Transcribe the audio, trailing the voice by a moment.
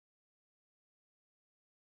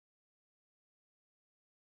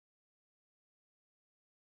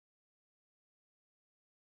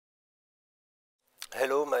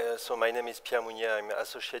Hello, my name is Pierre Mounier. I'm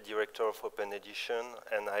Associate Director of Open Edition,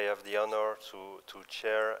 and I have the honor to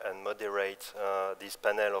chair and moderate this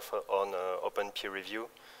panel on open peer review.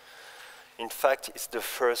 In fact, it's the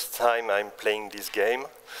first time I'm playing this game,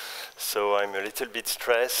 so I'm a little bit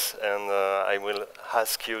stressed, and I will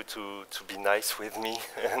ask you to be nice with me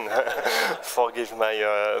and forgive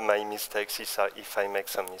my mistakes if I make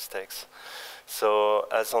some mistakes. So,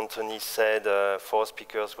 as Anthony said, 4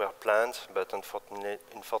 speakers were planned, but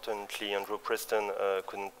unfortunately Andrew Preston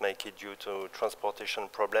couldn't make it due to transportation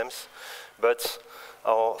problems. But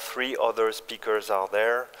our 3 other speakers are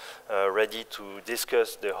there, ready to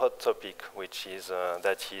discuss the hot topic, which is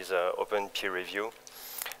open peer review.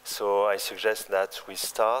 So I suggest that we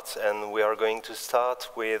start, and we are going to start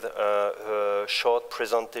with short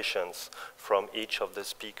presentations from each of the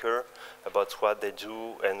speakers about what they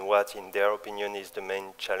do and what, in their opinion, is the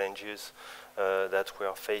main challenges that we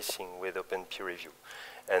are facing with open peer review.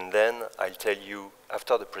 And then I'll tell you,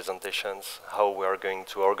 after the presentations, how we are going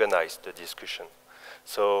to organize the discussion.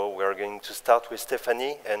 So we are going to start with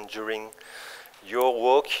Stephanie, and during your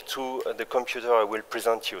walk to the computer, I will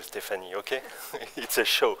present you, Stephanie, okay? It's a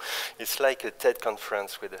show. It's like a TED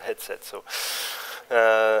conference with a headset, so.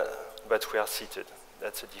 But we are seated.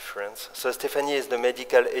 That's a difference. So Stephanie is the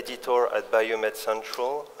medical editor at Biomed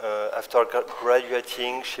Central. After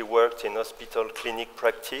graduating, she worked in hospital clinic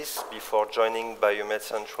practice before joining Biomed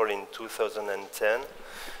Central in 2010.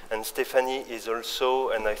 And Stephanie is also,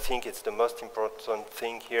 and I think it's the most important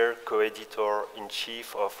thing here,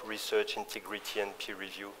 co-editor-in-chief of Research Integrity and Peer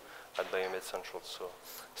Review at Biomed Central. So,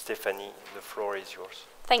 Stephanie, the floor is yours.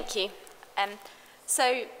 Thank you.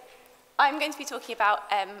 So, I'm going to be talking about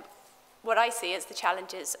what I see as the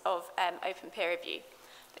challenges of open peer review.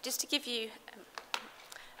 But just to give you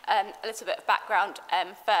a little bit of background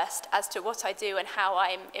first as to what I do and how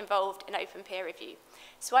I'm involved in open peer review.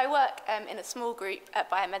 So I work in a small group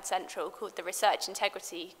at Biomed Central called the Research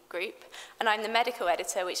Integrity Group, and I'm the medical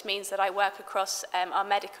editor, which means that I work across our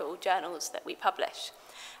medical journals that we publish.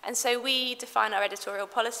 And so we define our editorial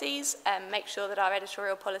policies, make sure that our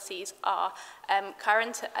editorial policies are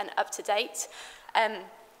current and up to date.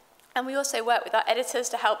 And we also work with our editors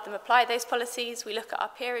to help them apply those policies. We look at our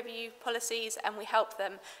peer review policies, and we help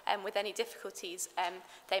them with any difficulties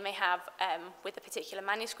they may have with a particular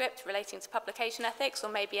manuscript relating to publication ethics, or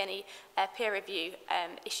maybe any peer review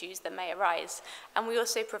issues that may arise. And we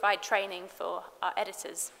also provide training for our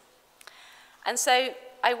editors. And so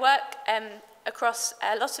I work across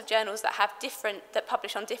lots of journals that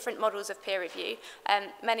publish on different models of peer review.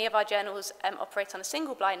 Many of our journals operate on a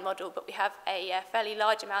single blind model, but we have a fairly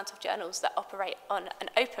large amount of journals that operate on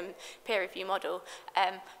an open peer review model,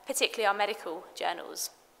 particularly our medical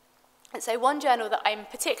journals. And so one journal that I'm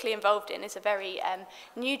particularly involved in is a very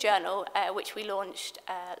new journal which we launched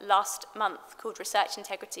last month called Research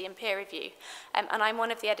Integrity and Peer Review. And I'm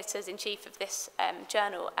one of the editors-in-chief of this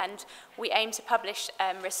journal, and we aim to publish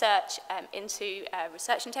research into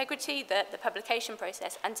research integrity, the publication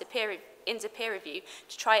process, and into peer review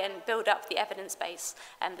to try and build up the evidence base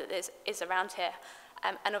that is around here.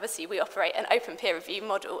 And obviously we operate an open peer review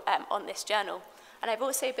model on this journal. And I've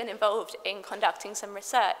also been involved in conducting some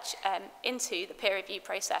research into the peer review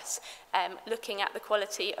process, looking at the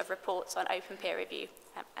quality of reports on open peer review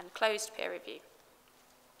and closed peer review.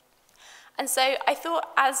 And so I thought,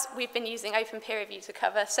 as we've been using open peer review to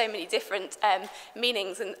cover so many different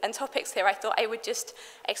meanings and topics here, I thought I would just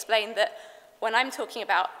explain that when I'm talking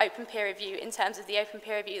about open peer review in terms of the open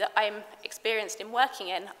peer review that I'm experienced in working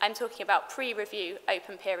in, I'm talking about pre-review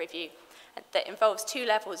open peer review that involves 2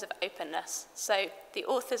 levels of openness. So the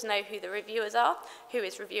authors know who the reviewers are, who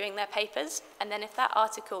is reviewing their papers, and then if that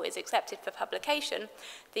article is accepted for publication,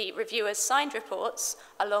 the reviewers' signed reports,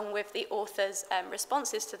 along with the authors'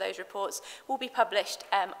 responses to those reports, will be published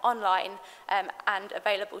online and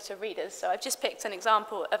available to readers. So I've just picked an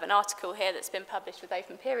example of an article here that's been published with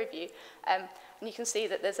open peer review, and you can see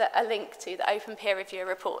that there's a link to the open peer review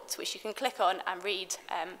reports, which you can click on and read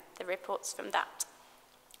the reports from that.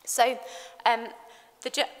 So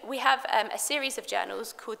we have a series of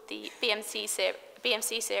journals called the BMC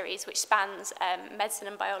series, which spans medicine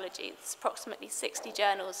and biology. There's approximately 60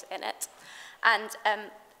 journals in it. And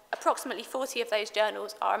approximately 40 of those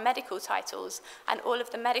journals are medical titles, and all of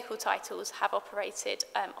the medical titles have operated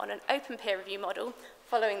on an open peer review model,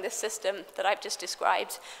 following this system that I've just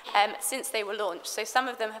described, since they were launched. So some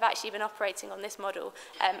of them have actually been operating on this model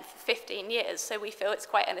for 15 years. So we feel it's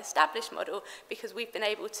quite an established model because we've been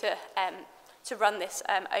able to run this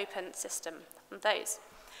open system on those.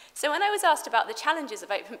 So when I was asked about the challenges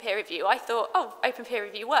of open peer review, I thought, oh, open peer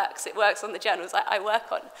review works. It works on the journals I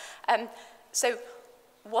work on. So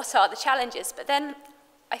what are the challenges? But then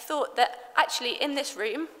I thought that actually in this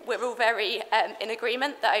room, we're all very in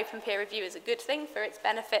agreement that open peer review is a good thing for its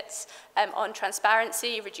benefits on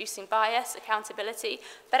transparency, reducing bias, accountability.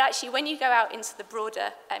 But actually when you go out into the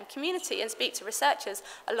broader community and speak to researchers,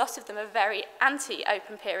 a lot of them are very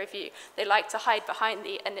anti-open peer review. They like to hide behind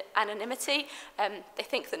the anonymity. They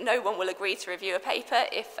think that no one will agree to review a paper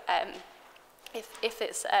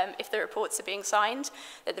if the reports are being signed,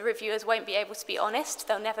 that the reviewers won't be able to be honest,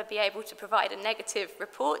 they'll never be able to provide a negative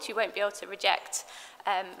report, you won't be able to reject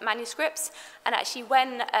manuscripts. And actually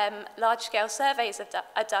when large-scale surveys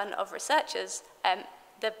are done of researchers,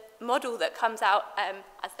 the model that comes out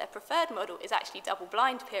as their preferred model is actually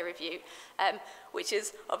double-blind peer review, which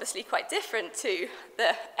is obviously quite different to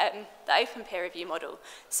the open peer review model.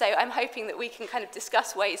 So I'm hoping that we can kind of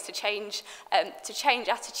discuss ways to change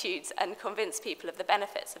attitudes and convince people of the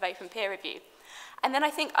benefits of open peer review. And then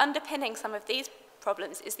I think underpinning some of these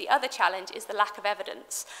problems is the other challenge is the lack of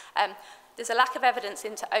evidence. There's a lack of evidence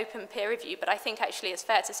into open peer review, but I think actually it's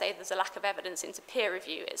fair to say there's a lack of evidence into peer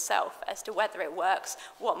review itself as to whether it works,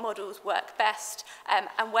 what models work best, and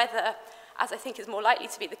whether, as I think is more likely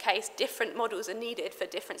to be the case, different models are needed for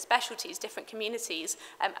different specialties, different communities,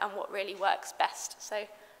 and what really works best. So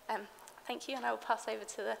thank you, and I will pass over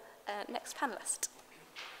to the next panelist.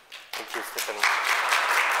 Thank you, Stephanie.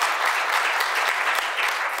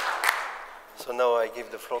 So now I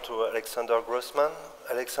give the floor to Alexander Grossman.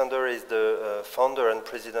 Alexander is the founder and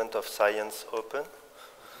president of Science Open.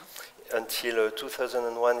 Until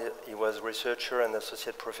 2001, he was researcher and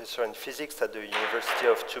associate professor in physics at the University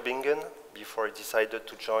of Tübingen before he decided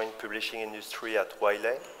to join publishing industry at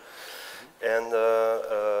Wiley. And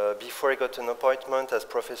before he got an appointment as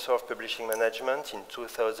professor of publishing management in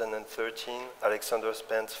 2013, Alexander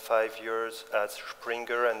spent 5 years at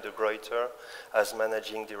Springer and De Gruyter as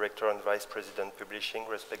managing director and vice president publishing,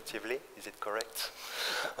 respectively. Is it correct?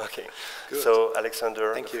 Okay. Good. So,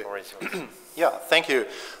 Alexander, the floor is yours. Yeah, thank you.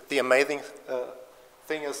 The amazing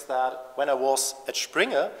thing is that when I was at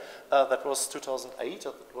Springer, that was 2008,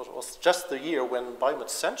 it was just the year when Biomed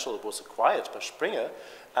Central was acquired by Springer.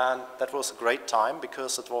 And that was a great time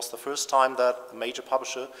because it was the first time that a major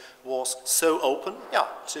publisher was so open,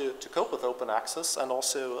 to cope with open access. And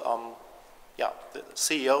also, the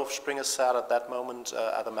CEO of Springer said at that moment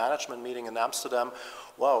at a management meeting in Amsterdam,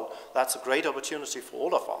 wow, that's a great opportunity for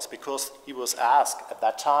all of us, because he was asked at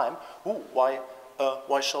that time, why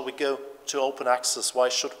shall we go to open access? Why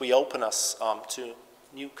should we open us to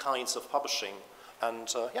new kinds of publishing? And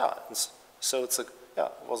so it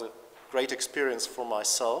was a great experience for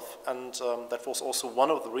myself, and that was also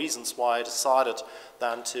one of the reasons why I decided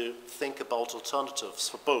then to think about alternatives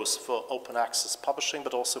for both, for open access publishing,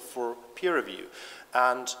 but also for peer review.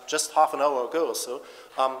 And just half an hour ago or so,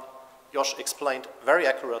 Josh explained very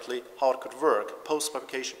accurately how it could work.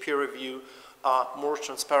 Post-publication peer review, more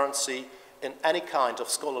transparency in any kind of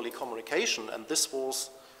scholarly communication, and this was,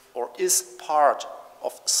 or is part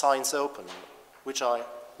of Science Open, which I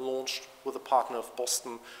launched with a partner of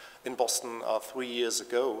in Boston 3 years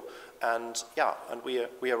ago, and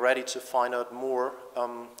we are ready to find out more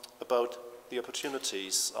about the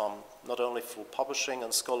opportunities, not only for publishing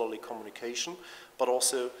and scholarly communication, but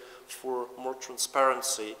also for more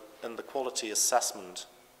transparency in the quality assessment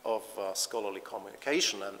of scholarly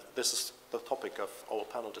communication, and this is the topic of our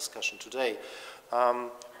panel discussion today.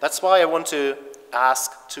 That's why I want to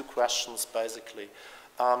ask 2 questions, basically.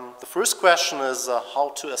 The first question is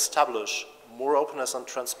how to establish more openness and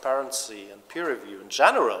transparency and peer review in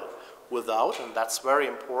general without, and that's very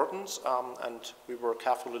important, and we were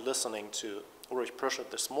carefully listening to Ulrich Pröschert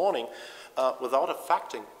this morning, without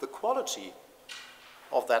affecting the quality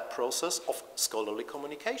of that process of scholarly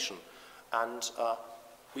communication. And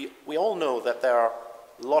we all know that there are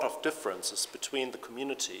a lot of differences between the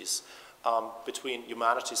communities, between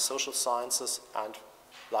humanities, social sciences, and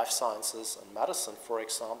life sciences and medicine, for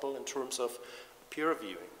example, in terms of peer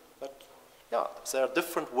reviewing. But there are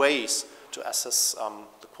different ways to assess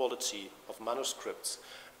the quality of manuscripts,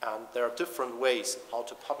 and there are different ways how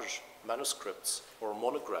to publish manuscripts or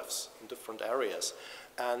monographs in different areas.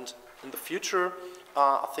 And in the future,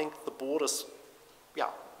 I think the borders,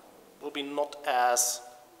 will be not as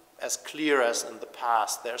clear as in the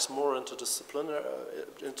past. There's more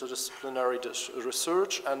interdisciplinary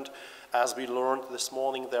research, and as we learned this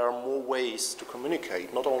morning, there are more ways to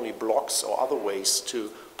communicate, not only blogs or other ways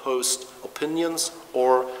to post opinions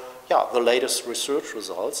or the latest research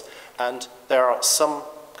results. And there are some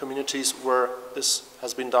communities where this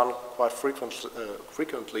has been done quite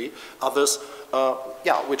frequently. Others,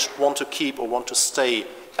 which want to keep or want to stay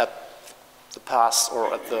at the past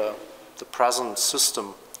or at the the present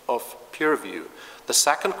system of peer review. The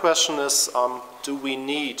second question is, do we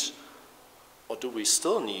need, or do we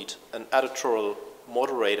still need, an editorial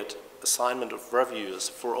moderated assignment of reviewers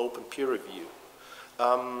for open peer review?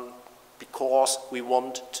 Because we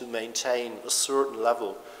want to maintain a certain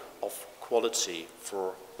level of quality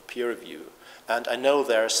for the peer review. And I know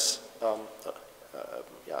there's a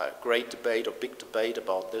great debate or big debate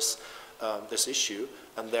about this, this issue,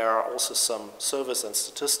 and there are also some surveys and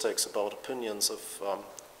statistics about opinions of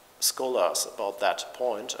scholars about that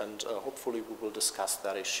point, and hopefully we will discuss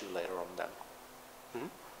that issue later on then. Mm-hmm.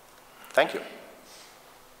 Thank you.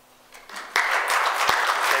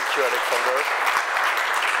 Thank you, Alexander.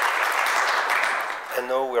 And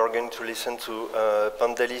now we are going to listen to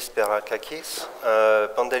Pandelis Perakakis.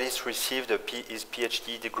 Pandelis received his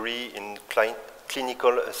PhD degree in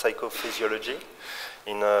clinical psychophysiology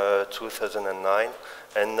in 2009,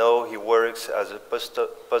 and now he works as a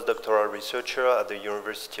postdoctoral researcher at the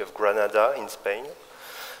University of Granada in Spain.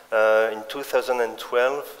 In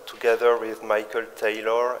 2012, together with Michael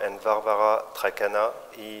Taylor and Varvara Trakana,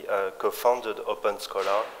 he co-founded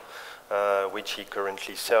OpenScholar, which he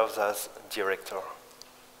currently serves as director.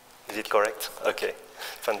 Is it correct? Okay.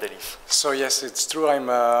 Vandelis. So yes, it's true. I'm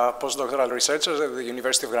a postdoctoral researcher at the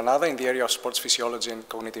University of Granada in the area of sports physiology and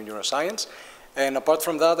cognitive neuroscience. And apart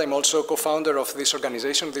from that, I'm also co-founder of this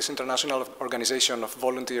organization, this international organization of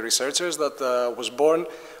volunteer researchers that was born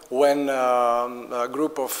when a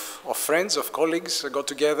group of friends, of colleagues got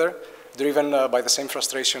together, driven by the same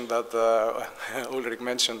frustration that Ulrich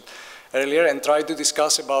mentioned earlier, and tried to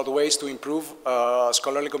discuss about ways to improve a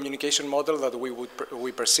scholarly communication model that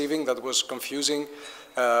we perceiving that was confusing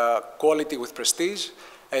quality with prestige,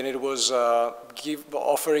 and it was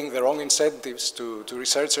offering the wrong incentives to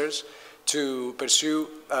researchers to pursue,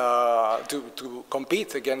 to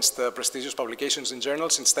compete against prestigious publications in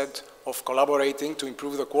journals instead of collaborating to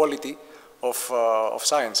improve the quality of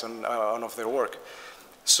science and of their work.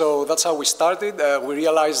 So that's how we started. We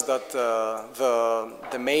realized that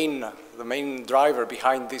the main driver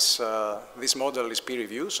behind this, this model is peer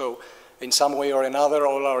review. So in some way or another,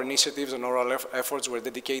 all our initiatives and all our efforts were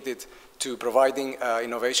dedicated to providing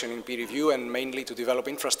innovation in peer review and mainly to develop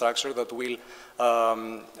infrastructure that will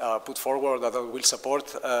put forward, that will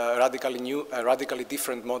support a radically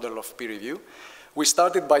different model of peer review. We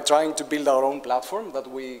started by trying to build our own platform that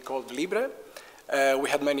we called Libre. We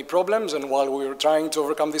had many problems, and while we were trying to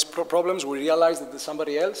overcome these problems, we realized that there's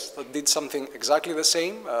somebody else that did something exactly the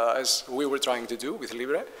same as we were trying to do with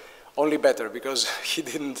Libre, only better, because he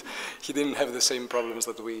didn't have the same problems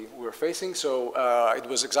that we were facing. So it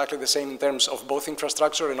was exactly the same in terms of both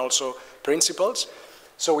infrastructure and also principles.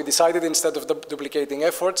 So we decided, instead of duplicating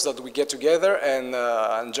efforts, that we get together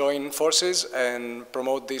and join forces and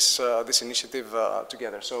promote this, this initiative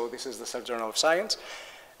together. So this is the Self Journal of Science,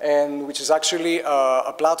 and which is actually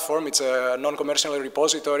a platform. It's a non-commercial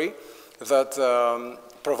repository that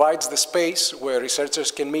provides the space where researchers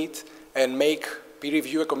can meet and make peer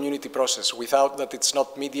review a community process without that it's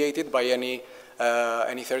not mediated by any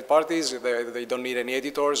third parties. They don't need any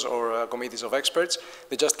editors or committees of experts.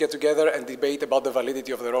 They just get together and debate about the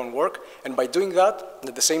validity of their own work. And by doing that,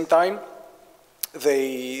 at the same time,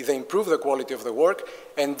 they improve the quality of the work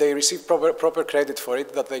and they receive proper credit for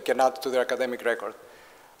it that they can add to their academic record.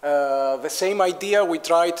 The same idea we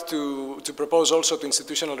tried to propose also to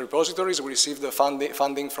institutional repositories. We received the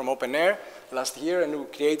funding from OpenAIRE last year, and we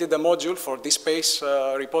created a module for DSpace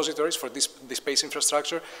repositories, for DSpace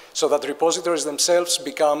infrastructure, so that repositories themselves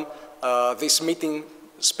become this meeting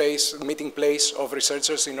space, meeting place of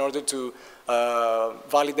researchers in order to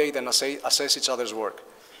validate and assess each other's work.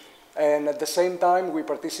 And at the same time, we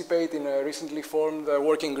participate in a recently formed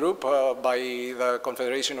working group by the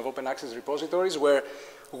Confederation of Open Access Repositories, where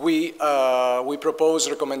we propose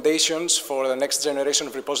recommendations for the next generation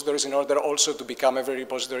of repositories in order also to become, every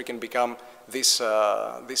repository can become this,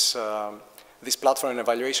 this platform, an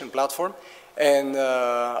evaluation platform. And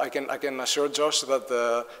I can assure Josh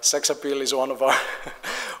that sex appeal is one of our,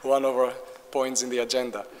 one of our points in the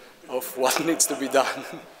agenda of what needs to be done.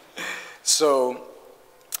 So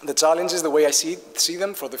the challenges, the way I see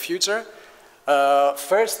them for the future,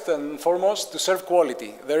 first and foremost, to serve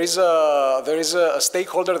quality. There is a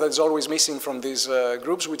stakeholder that is always missing from these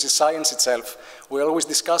groups, which is science itself. We always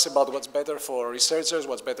discuss about what's better for researchers,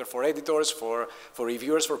 what's better for editors, for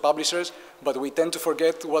reviewers, for publishers, but we tend to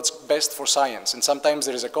forget what's best for science. And sometimes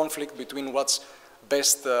there is a conflict between what's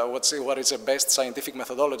best, what is the best scientific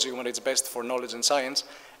methodology, what is best for knowledge and science,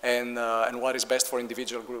 and what is best for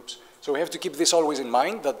individual groups. So we have to keep this always in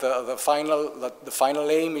mind, that the final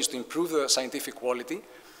aim is to improve the scientific quality.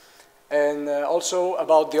 And also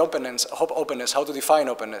about the openness, how to define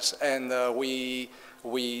openness. And we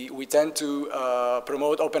tend to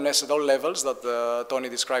promote openness at all levels that Tony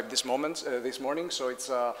described this morning. So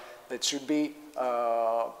it should be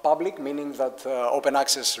public, meaning that open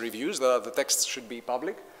access reviews, the text should be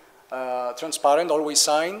public. Transparent, always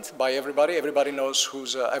signed by everybody. Everybody knows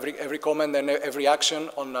who's every comment and every action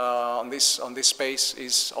on this space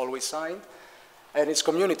is always signed. And it's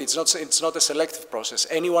community. It's not a selective process.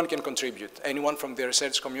 Anyone can contribute. Anyone from the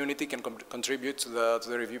research community can contribute to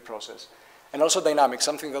the review process. And also dynamic,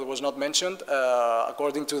 something that was not mentioned.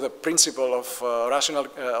 According to the principle of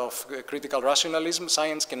critical rationalism,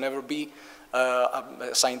 science can never be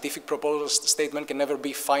a scientific proposal statement can never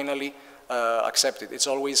be finally accepted. It's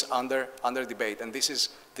always under debate, and this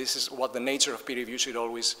is what the nature of peer review should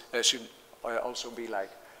also be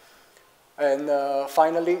like. And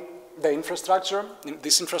finally, the infrastructure.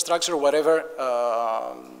 This infrastructure, whatever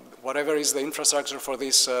is the infrastructure for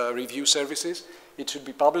these review services, it should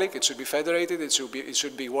be public. It should be federated. It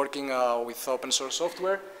should be working with open source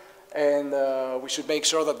software, and we should make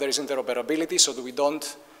sure that there is interoperability so that we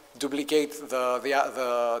don't duplicate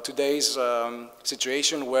today's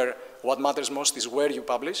situation where what matters most is where you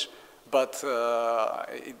publish, but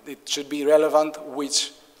it should be relevant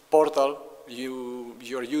which portal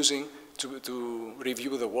you're using to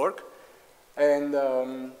review the work. And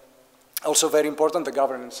also very important, the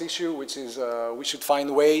governance issue, which is we should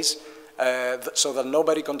find ways so that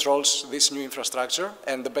nobody controls this new infrastructure,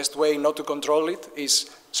 and the best way not to control it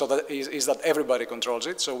is that everybody controls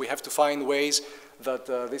it. So we have to find ways that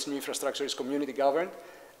this new infrastructure is community governed.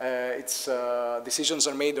 Decisions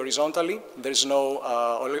are made horizontally. There's no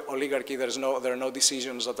oligarchy. There are no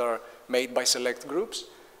decisions that are made by select groups,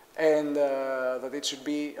 and that it should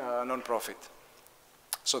be non-profit.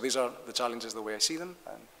 So these are the challenges the way I see them,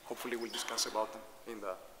 and hopefully we'll discuss about them in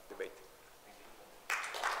the debate.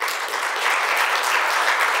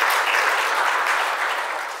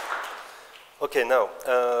 Okay, now,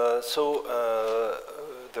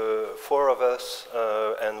 the four of us,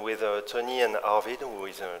 and with Tony and Arvid, who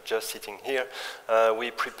is just sitting here,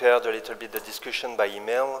 we prepared a little bit the discussion by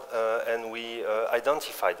email, and we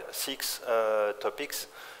identified 6 topics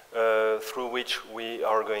through which we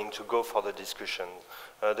are going to go for the discussion.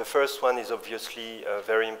 The first one is obviously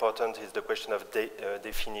very important, is the question of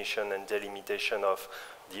definition and delimitation of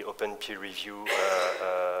the open peer review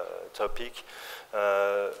topic.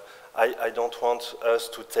 I don't want us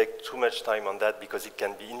to take too much time on that because it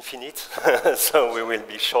can be infinite, so we will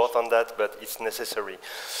be short on that, but it's necessary.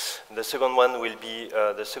 The second one will be,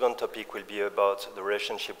 the second topic will be about the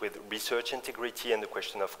relationship with research integrity and the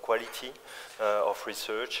question of quality of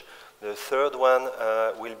research. The third one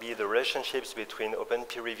will be the relationships between open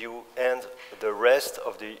peer review and the rest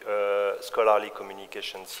of the scholarly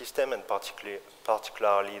communication system, and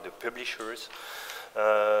particularly the publishers.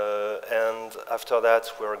 And after that,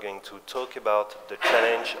 we're going to talk about the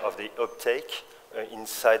challenge of the uptake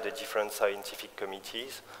inside the different scientific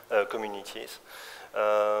communities.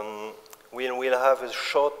 We'll have a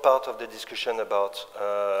short part of the discussion about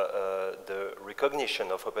the recognition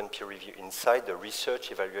of open peer review inside the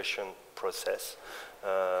research evaluation process,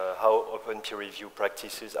 how open peer review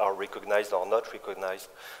practices are recognized or not recognized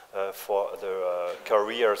for the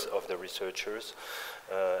careers of the researchers,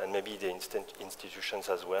 and maybe the institutions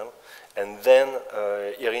as well. And then,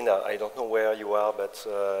 Irina, I don't know where you are, but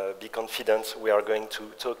be confident, we are going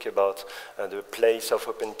to talk about the place of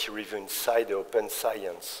open peer review inside the open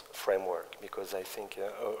science framework, because I think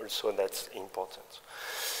also that's important.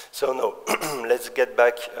 So no, let's get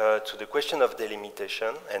back to the question of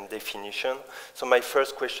delimitation and definition. So my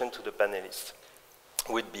first question to the panelists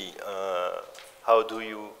would be, how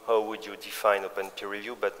would you define open peer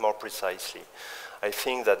review, but more precisely? I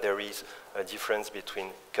think that there is a difference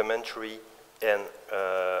between commentary and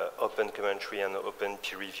open commentary and open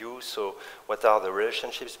peer review. So what are the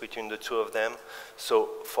relationships between the two of them?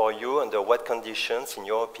 So for you, under what conditions, in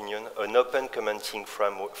your opinion, an open commenting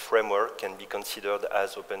framework can be considered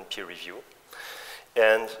as open peer review?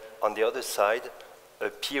 And on the other side, a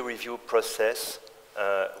peer review process,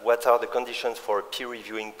 what are the conditions for a peer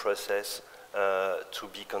reviewing process to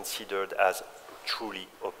be considered as truly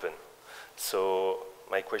open? So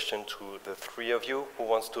my question to the three of you, who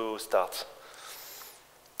wants to start?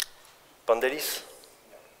 Pandelis?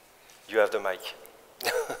 You have the mic.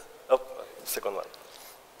 Oh, second one.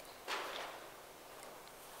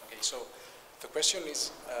 Okay, so the question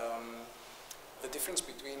is the difference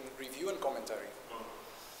between review and commentary.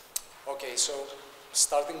 Okay, so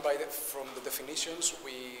starting from the definitions,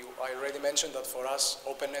 I already mentioned that for us,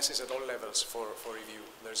 openness is at all levels for review.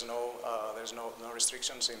 There's no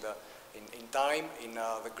restrictions in the in time, in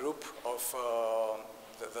the group of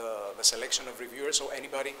the selection of reviewers, so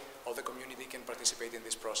anybody of the community can participate in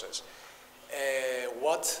this process.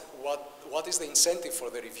 What is the incentive for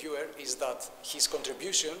the reviewer is that his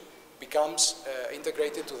contribution becomes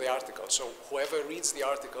integrated to the article. So whoever reads the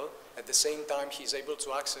article, at the same time he's able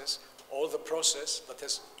to access all the process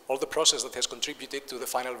that has contributed to the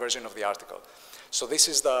final version of the article. So this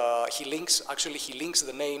is he links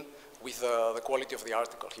the name with the quality of the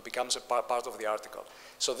article. He becomes a part of the article.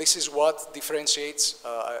 So this is what differentiates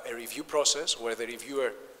a review process where the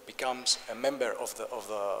reviewer becomes a member of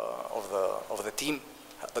the team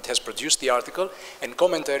that has produced the article, and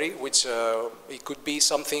commentary, which it could be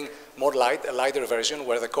something more light, a lighter version,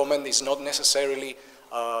 where the comment is not necessarily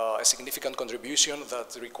a significant contribution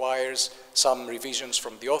that requires some revisions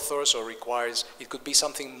from the authors, or it could be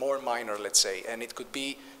something more minor, let's say, and it could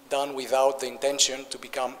be done without the intention to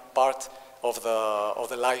become part of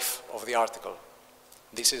the life of the article.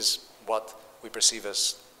 This is what we perceive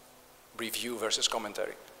as review versus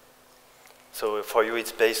commentary. So for you,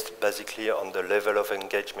 it's based basically on the level of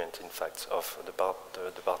engagement, in fact, of the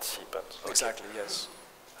participants. Okay. Exactly, yes.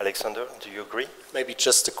 Alexander, do you agree? Maybe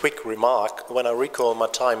just a quick remark. When I recall my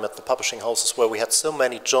time at the publishing houses where we had so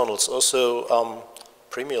many journals, also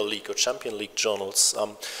Premier League or Champion League journals,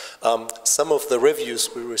 some of the reviews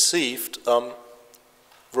we received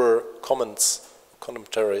were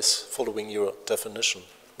commentaries following your definition,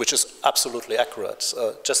 which is absolutely accurate.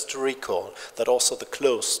 Just to recall that also the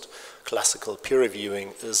closed classical peer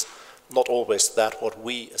reviewing is not always that what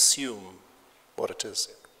we assume what it is.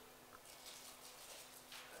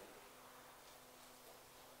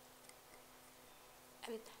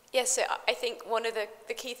 Yes, so I think one of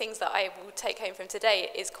the key things that I will take home from today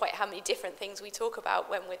is quite how many different things we talk about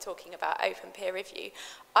when we're talking about open peer review.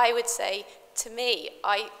 I would say, to me,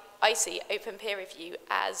 I see open peer review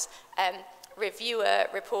as reviewer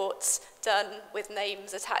reports done with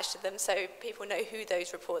names attached to them so people know who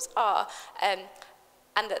those reports are, and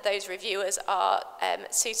that those reviewers are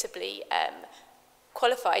suitably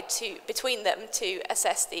qualified between them to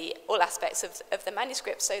assess all aspects of the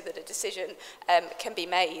manuscript so that a decision can be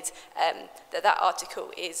made that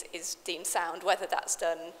article is deemed sound, whether that's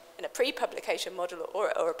done in a pre-publication model or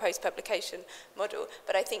a post-publication model.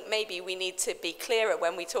 But I think maybe we need to be clearer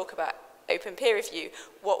when we talk about open peer review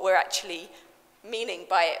what we're actually meaning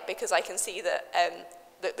by it, because I can see that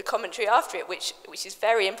the commentary after it, which is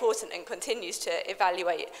very important and continues to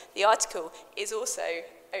evaluate the article, is also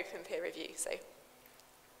open peer review. So.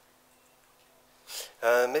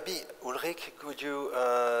 Maybe, Ulrich, could you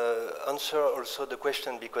answer also the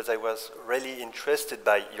question, because I was really interested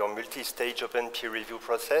by your multi-stage open peer review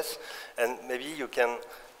process, and maybe you can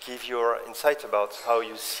give your insight about how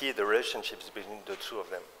you see the relationships between the two of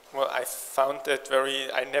them. Well, I found that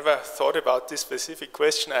I never thought about this specific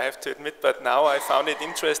question, I have to admit, but now I found it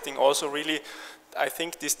interesting also really. I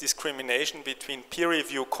think this discrimination between peer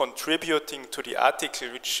review contributing to the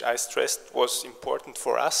article, which I stressed was important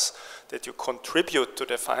for us, that you contribute to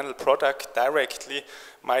the final product directly,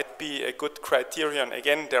 might be a good criterion.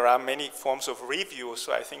 Again, there are many forms of review,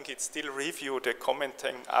 so I think it's still review, the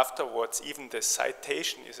commenting afterwards. Even the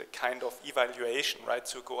citation is a kind of evaluation, right,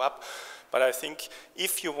 to go up. But I think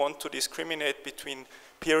if you want to discriminate between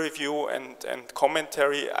peer review and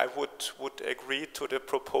commentary, I would agree to the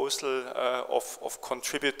proposal of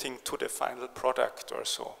contributing to the final product or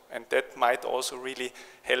so. And that might also really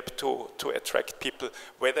help to attract people,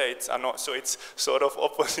 whether it's so it's sort of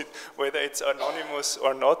opposite, whether it's anonymous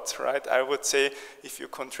or not, right? I would say if you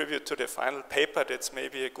contribute to the final paper, that's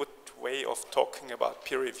maybe a good way of talking about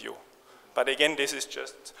peer review. But again, this is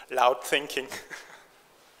just loud thinking.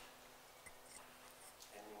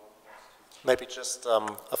 Maybe just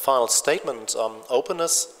a final statement.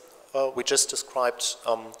 Openness, we just described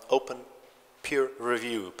open peer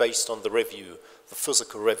review based on the review, the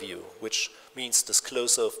physical review, which means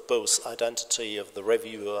disclosure of both identity of the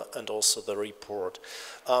reviewer and also the report.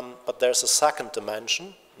 But there's a second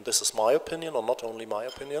dimension. This is my opinion, or not only my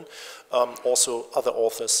opinion. Also, other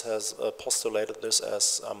authors has postulated this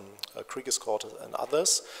as Kriegeskorte and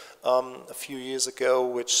others a few years ago,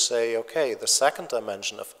 which say, okay, the second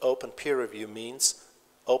dimension of open peer review means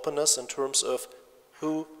openness in terms of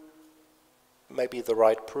who may be the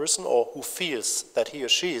right person or who feels that he or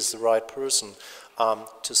she is the right person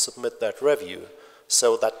to submit that review.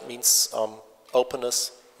 So that means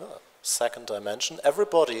openness, second dimension.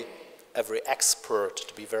 Everybody, every expert,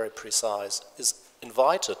 to be very precise, is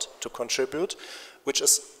invited to contribute, which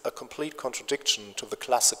is a complete contradiction to the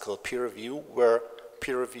classical peer review, where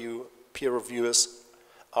peer reviewers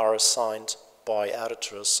are assigned by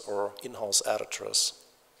editors or in-house editors.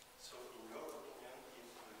 So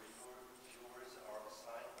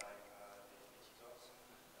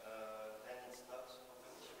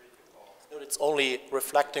But it's only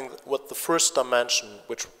reflecting what the first dimension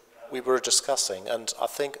which we were discussing, and I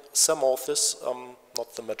think some authors,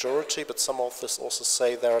 not the majority, but some authors also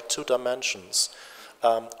say there are two dimensions,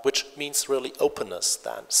 which means really openness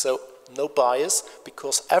then. So no bias,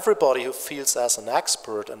 because everybody who feels as an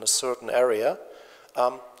expert in a certain area,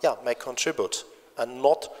 yeah, may contribute, and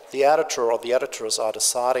not the editor or the editors are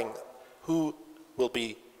deciding who will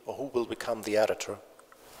be or who will become the editor.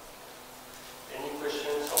 Any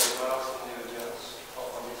questions or remarks in the audience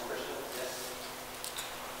on this question? Yes.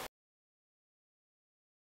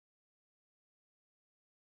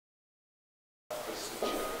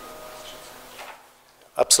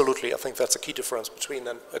 Absolutely, I think that's a key difference between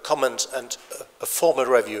a comment and a formal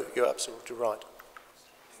review. You're absolutely right.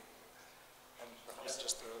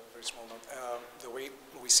 Just a very small note. The way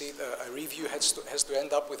we see it, a review has to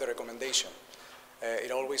end up with a recommendation.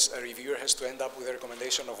 A reviewer has to end up with a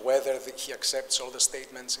recommendation of whether he accepts all the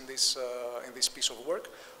statements in this piece of work,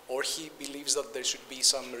 or he believes that there should be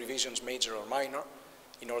some revisions, major or minor,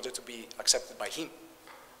 in order to be accepted by him.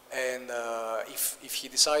 And if he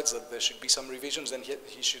decides that there should be some revisions, then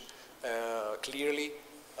he should clearly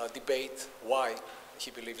debate why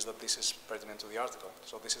he believes that this is pertinent to the article.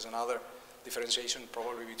 So this is another differentiation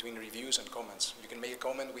probably between reviews and comments. You can make a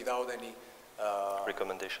comment without any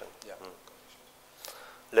recommendation. Yeah.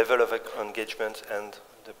 Level of engagement and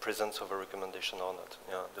the presence of a recommendation or not.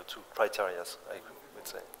 Yeah, the two criteria, I would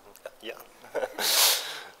say. Yeah.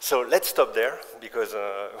 So let's stop there, because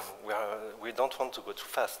we don't want to go too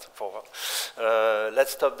fast forward.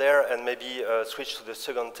 Let's stop there and maybe switch to the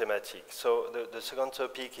second thematic. So the second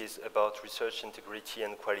topic is about research integrity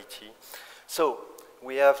and quality. So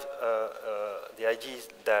we have the idea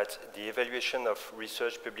that the evaluation of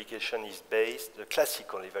research publication is based, the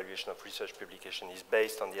classical evaluation of research publication is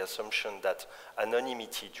based on the assumption that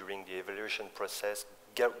anonymity during the evaluation process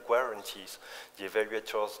guarantees the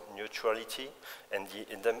evaluator's neutrality and the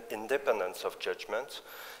independence of judgment.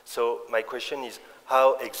 So my question is,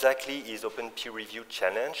 how exactly is open peer review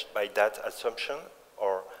challenged by that assumption,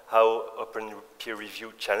 or how open peer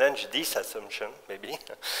review challenge this assumption, maybe?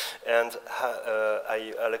 And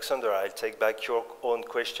Alexander, I'll take back your own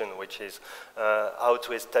question, which is how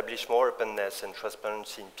to establish more openness and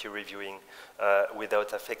transparency in peer reviewing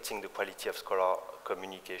without affecting the quality of scholar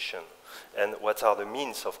communication. And what are the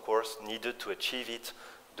means, of course, needed to achieve it?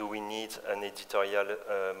 Do we need an editorial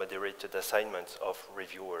moderated assignment of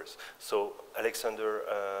reviewers? So Alexander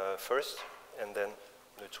first, and then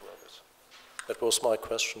the two others. That was my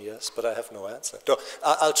question, yes, but I have no answer. No,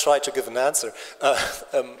 I'll try to give an answer.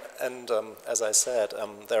 As I said,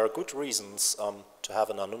 there are good reasons to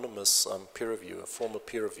have an anonymous peer review, a formal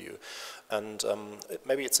peer review. And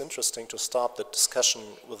maybe it's interesting to start the discussion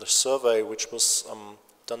with a survey which was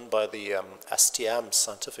done by the STM,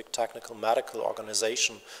 Scientific Technical Medical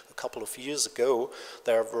Organization, a couple of years ago.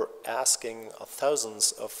 They were asking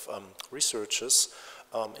thousands of researchers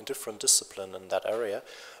in different disciplines in that area,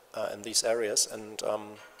 in these areas, and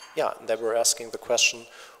yeah, they were asking the question,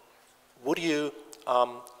 would you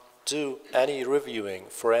do any reviewing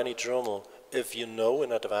for any journal if you know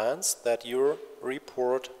in advance that your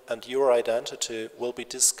report and your identity will be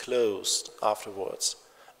disclosed afterwards?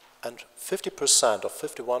 And 50% or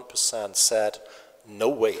 51% said, no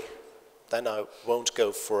way, then I won't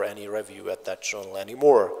go for any review at that journal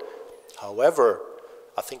anymore. However,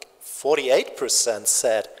 I think 48%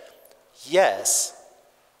 said, yes,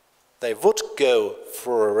 they would go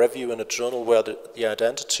for a review in a journal where the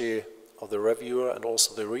identity of the reviewer and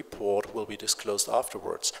also the report will be disclosed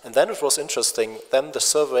afterwards. And then it was interesting, then the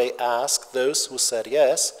survey asked those who said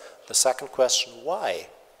yes, the second question, why?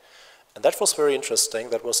 And that was very interesting.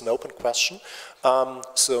 That was an open question,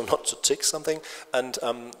 so not to tick something. And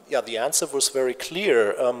yeah, the answer was very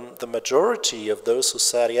clear. The majority of those who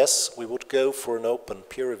said yes, we would go for an open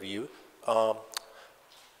peer review,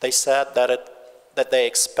 they said that they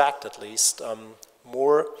expect at least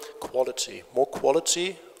more quality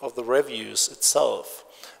of the reviews itself.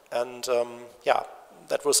 And yeah,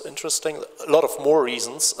 that was interesting. A lot of more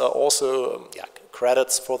reasons, also yeah,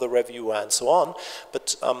 credits for the reviewer and so on.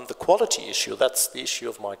 But the quality issue, that's the issue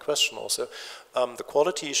of my question also. The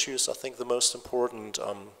quality issue is, I think, the most important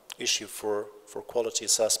issue for quality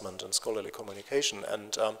assessment and scholarly communication.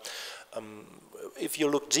 And if you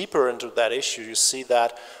look deeper into that issue, you see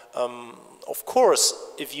that, of course,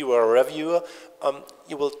 if you are a reviewer,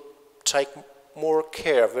 you will take more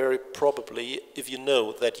care, very probably, if you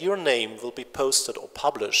know that your name will be posted or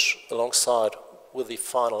published alongside with the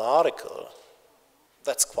final article.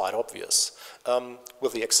 That's quite obvious,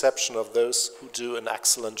 with the exception of those who do an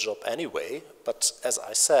excellent job anyway. But as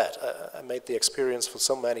I said, I made the experience for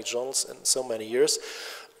so many journals in so many years.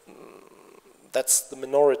 That's the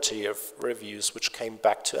minority of reviews which came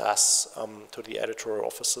back to us, to the editorial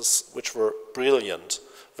offices, which were brilliant.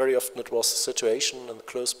 Very often it was a situation in the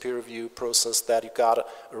closed peer review process that you got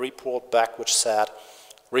a report back which said,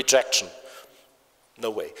 rejection. No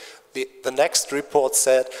way. The next report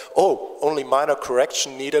said, oh, only minor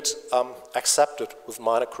correction needed, accepted with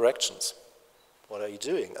minor corrections. What are you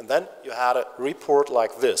doing? And then you had a report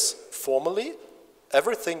like this. Formally,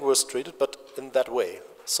 everything was treated, but in that way.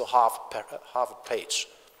 So half a page.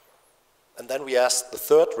 And then we asked the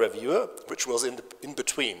third reviewer, which was in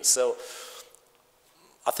between. So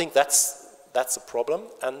I think that's a problem,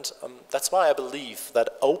 and that's why I believe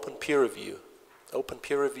that open peer review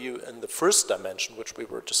in the first dimension, which we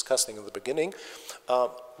were discussing in the beginning,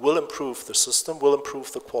 will improve the system, will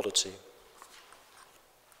improve the quality.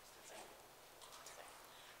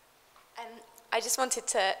 I just wanted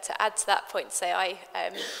to add to that point, say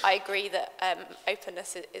I agree that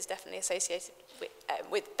openness is definitely associated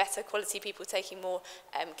with better quality people taking more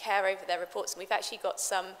care over their reports, and we've actually got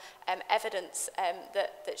some evidence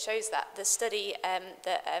that shows that. The study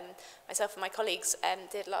that myself and my colleagues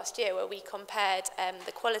did last year, where we compared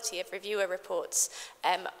the quality of reviewer reports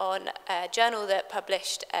on a journal that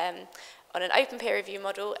published on an open peer review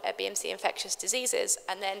model, BMC Infectious Diseases,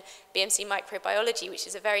 and then BMC Microbiology, which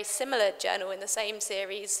is a very similar journal in the same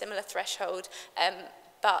series, similar threshold,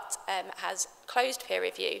 but has closed peer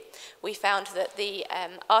review. We found that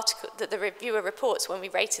the reviewer reports, when we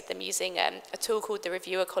rated them using a tool called the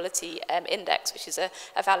Reviewer Quality Index, which is a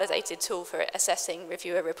validated tool for assessing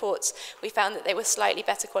reviewer reports, we found that they were slightly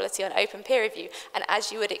better quality on open peer review. And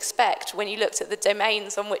as you would expect, when you looked at the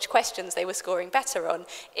domains on which questions they were scoring better on,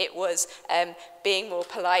 it was being more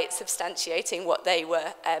polite, substantiating what they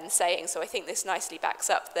were saying. So I think this nicely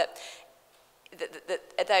backs up that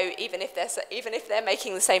though even if they're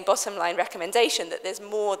making the same bottom line recommendation, that there's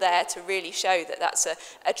more there to really show that that's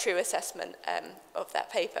a true assessment of that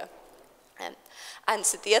paper. And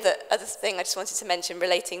so the other thing I just wanted to mention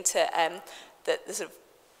relating to the sort of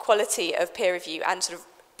quality of peer review and sort of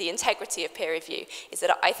the integrity of peer review is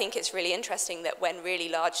that I think it's really interesting that when really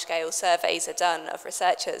large-scale surveys are done of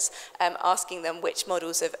researchers, asking them which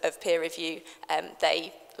models of peer review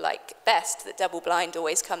they like best, that double-blind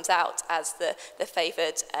always comes out as the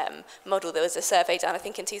favoured model. There was a survey done, I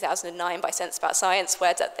think, in 2009 by Sense About Science,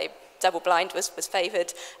 where double-blind was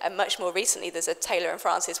favoured. And much more recently, there's a Taylor and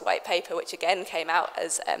Francis white paper, which again came out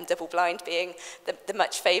as double-blind being the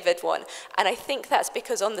much favoured one. And I think that's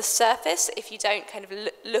because on the surface, if you don't kind of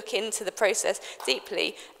look into the process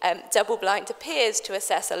deeply, double-blind appears to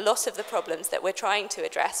assess a lot of the problems that we're trying to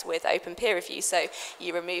address with open peer review. So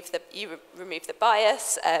you remove the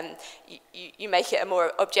bias, you make it a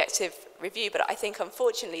more objective review. But I think,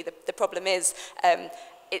 unfortunately, the problem is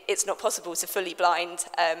it's not possible to fully blind.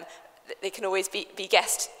 They can always be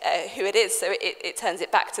guessed who it is, so it turns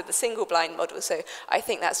it back to the single blind model. So I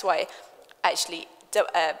think that's why actually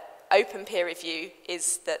open peer review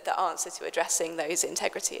is the answer to addressing those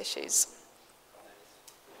integrity issues.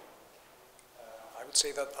 I would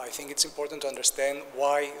say that I think it's important to understand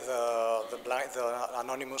why the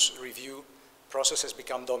anonymous review process has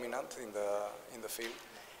become dominant in the field.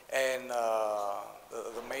 And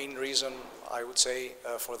the main reason, I would say,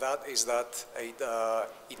 for that is that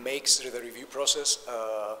it makes the review process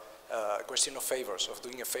a question of favors, of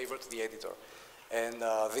doing a favor to the editor. And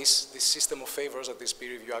this system of favors that this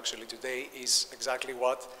peer review actually today is exactly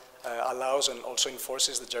what allows and also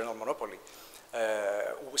enforces the journal monopoly.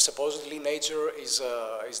 Supposedly Nature is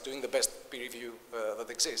doing the best peer review that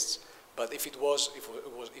exists, but if it was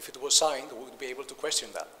signed, we would be able to question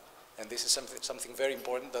that. And this is something very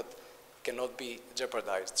important that cannot be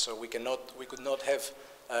jeopardized. So we could not have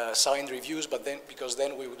signed reviews, but because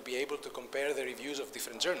then we would be able to compare the reviews of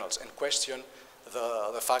different journals and question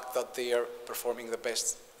the fact that they are performing the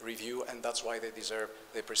best review, and that's why they deserve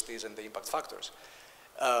the prestige and the impact factors.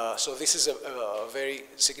 So this is a very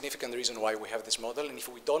significant reason why we have this model, and if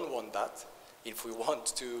we don't want that, if we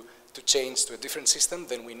want to change to a different system,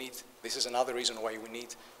 then this is another reason why we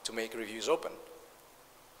need to make reviews open.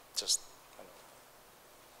 Just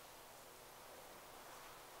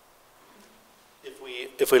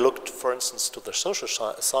if we look, for instance, to the social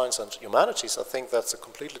science and humanities, I think that's a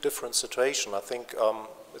completely different situation. I think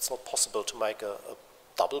it's not possible to make a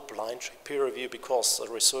double-blind peer review because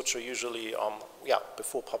a researcher usually,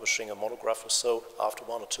 before publishing a monograph or so, after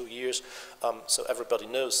 1 or 2 years, so everybody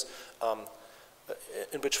knows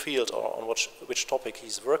in which field or on which topic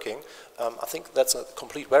he's working. I think that's a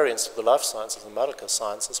complete variance to the life sciences and medical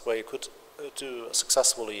sciences, where you could do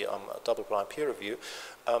successfully a double-blind peer review.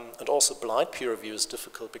 And also blind peer review is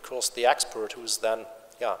difficult because the expert who's then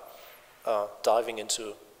diving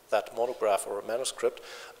into that monograph or manuscript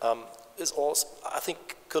is also, I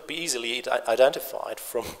think, could be easily identified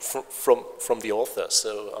from the author.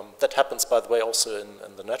 So that happens, by the way, also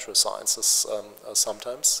in the natural sciences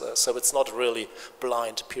sometimes. So it's not really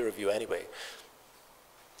blind peer review anyway.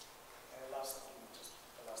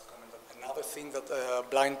 Another thing that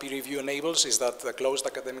blind peer review enables is that the closed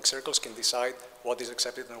academic circles can decide what is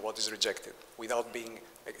accepted and what is rejected without being,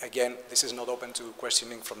 again, this is not open to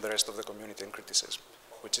questioning from the rest of the community and criticism,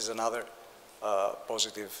 which is another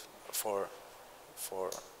positive for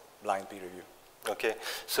blind peer review. Okay,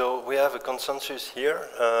 so we have a consensus here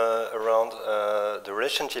around the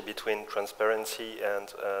relationship between transparency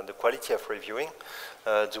and the quality of reviewing.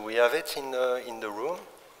 Do we have it in the room?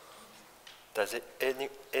 Does it,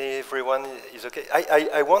 everyone is okay?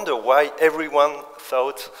 I wonder why everyone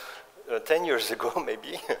thought 10 years ago,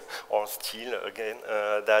 maybe, or still again,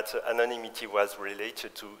 that anonymity was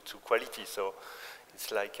related to quality. So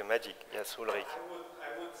it's like a magic. Yes, Ulrich.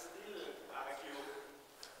 I would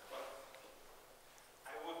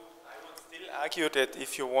still argue that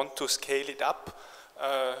if you want to scale it up,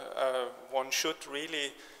 one should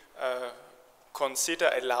really consider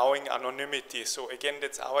allowing anonymity. So again,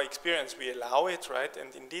 that's our experience. We allow it, right?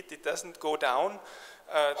 And indeed, it doesn't go down,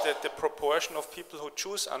 the proportion of people who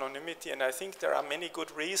choose anonymity. And I think there are many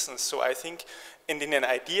good reasons. So I think, and in an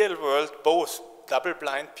ideal world, both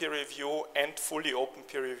double-blind peer review and fully open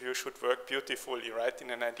peer review should work beautifully, right? In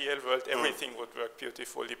an ideal world, everything would work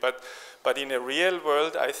beautifully. But in a real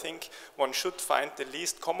world, I think one should find the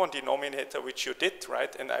least common denominator, which you did,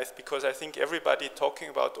 right? And because I think everybody talking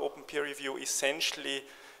about open peer review essentially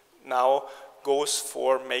now goes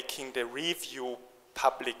for making the review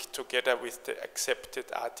public together with the accepted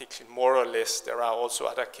article, more or less. There are also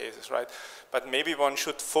other cases, right? But maybe one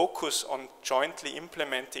should focus on jointly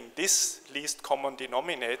implementing this least common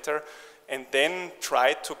denominator and then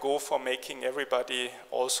try to go for making everybody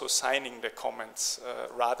also signing the comments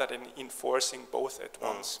rather than enforcing both at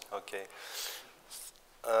once. Okay.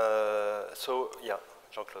 So, yeah,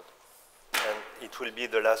 Jean-Claude. And it will be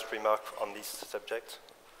the last remark on this subject.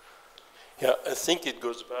 Yeah, I think it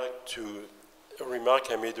goes back to a remark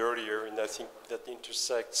I made earlier, and I think that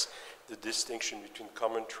intersects the distinction between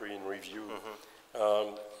commentary and review.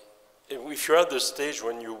 If you're at the stage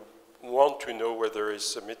when you want to know whether a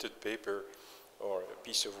submitted paper or a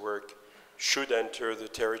piece of work should enter the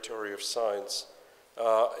territory of science,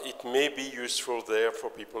 it may be useful there for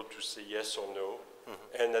people to say yes or no,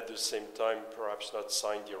 and at the same time perhaps not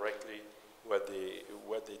sign directly what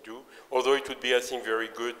they do. Although it would be, I think, very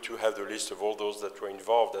good to have the list of all those that were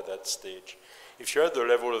involved at that stage. If you're at the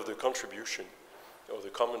level of the contribution or the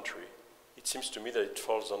commentary, it seems to me that it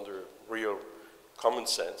falls under real common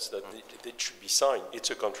sense that it should be signed. It's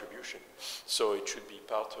a contribution, so it should be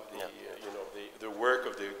part of the the work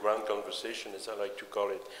of the grand conversation, as I like to call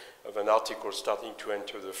it, of an article starting to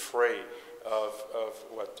enter the fray of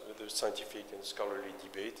what the scientific and scholarly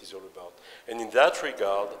debate is all about. And in that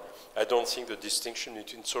regard, I don't think the distinction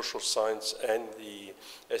between social science and the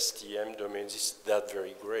STM domains is that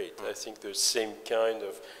very great. I think the same kind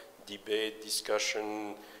of debate,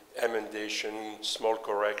 discussion, emendation, small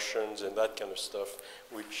corrections, and that kind of stuff,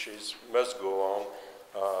 which must go on,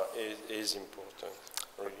 is important,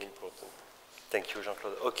 really important. Thank you,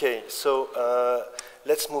 Jean-Claude. Okay, so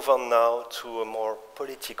let's move on now to a more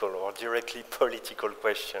political or directly political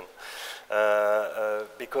question.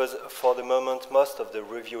 Because for the moment, most of the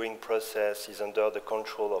reviewing process is under the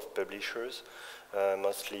control of publishers,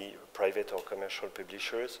 mostly private or commercial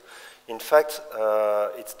publishers. In fact,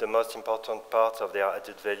 it's the most important part of their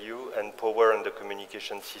added value and power in the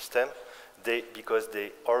communication system because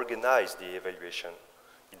they organize the evaluation.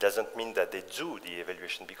 It doesn't mean that they do the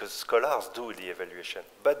evaluation, because scholars do the evaluation,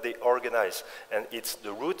 but they organize, and it's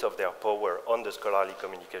the root of their power on the scholarly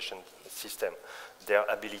communication system, their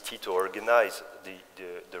ability to organize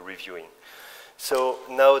the reviewing. So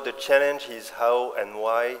now the challenge is how and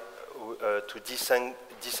why to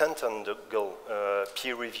disentangle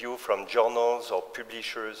peer review from journals or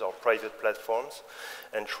publishers or private platforms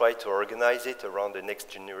and try to organize it around the next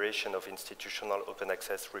generation of institutional open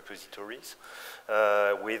access repositories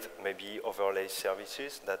with maybe overlay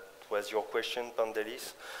services. That was your question,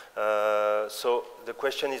 Pandelis. So the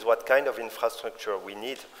question is what kind of infrastructure we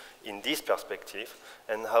need in this perspective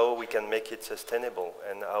and how we can make it sustainable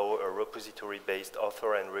and how a repository-based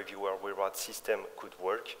author and reviewer reward system could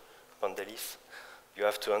work Pandelis. You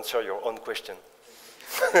have to answer your own question.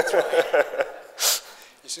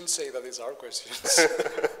 You shouldn't say that it's our questions.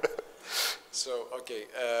 So, okay.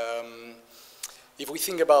 If we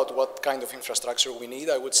think about what kind of infrastructure we need,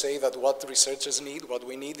 I would say that what researchers need, what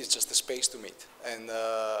we need is just a space to meet, and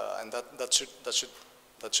that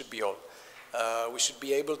should be all. We should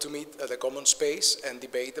be able to meet at a common space and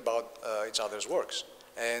debate about each other's works.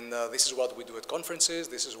 And this is what we do at conferences,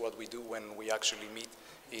 this is what we do when we actually meet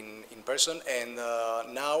in person. And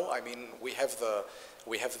now, I mean, we have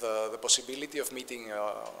the possibility of meeting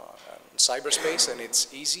in cyberspace, and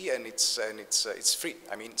it's easy and it's free.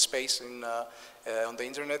 I mean, space on the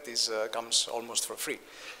internet comes almost for free.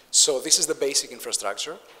 So this is the basic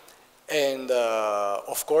infrastructure. And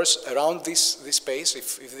of course, around this space,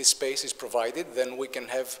 if this space is provided, then we can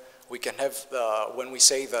have when we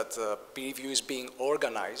say that peer review is being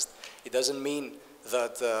organized, it doesn't mean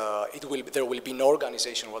that there will be no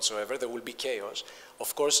organization whatsoever. There will be chaos.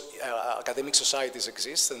 Of course, academic societies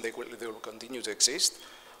exist, and they will continue to exist.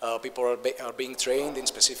 People are being trained in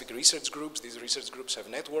specific research groups. These research groups have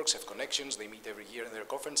networks, have connections. They meet every year in their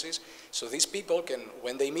conferences. So these people can,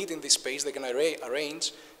 when they meet in this space, they can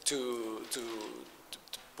arrange to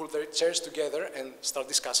put their chairs together and start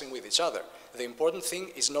discussing with each other. The important thing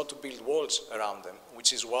is not to build walls around them,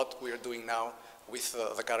 which is what we are doing now with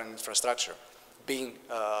the current infrastructure. Being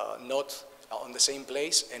not on the same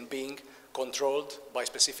place and being controlled by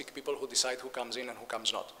specific people who decide who comes in and who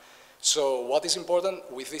comes not. So what is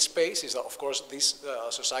important with this space is that, of course, these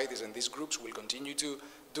societies and these groups will continue to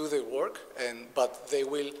do their work, but they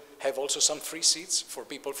will have also some free seats for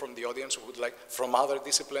people from the audience who would like, from other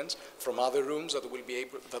disciplines, from other rooms that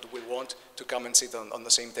will want to come and sit on the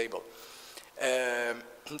same table.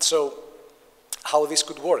 So how this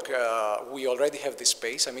could work? We already have this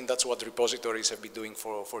space. I mean, that's what repositories have been doing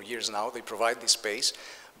for years now. They provide this space,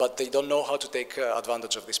 but they don't know how to take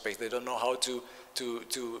advantage of this space. They don't know how to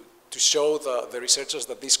show the researchers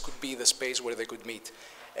that this could be the space where they could meet.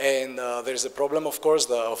 And there's the problem, of course,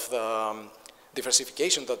 of the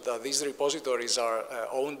diversification, that these repositories are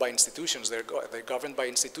owned by institutions. They're governed by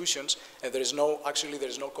institutions, and there is no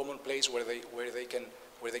common place where they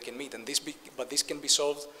can meet. And but this can be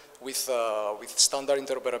solved with standard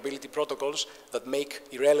interoperability protocols that make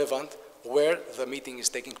irrelevant where the meeting is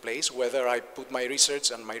taking place. Whether I put my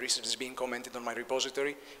research and my research is being commented on my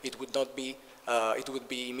repository, it would not be. It would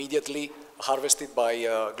be immediately harvested by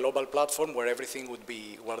a global platform where everything would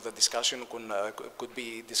be, where the discussion could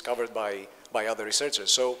be discovered by other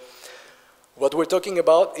researchers. So what we're talking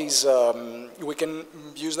about is we can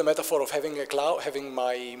use the metaphor of having a cloud, having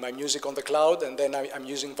my music on the cloud, and then I'm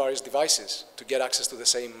using various devices to get access to the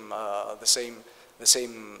same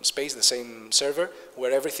space, the same server,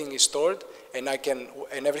 where everything is stored, and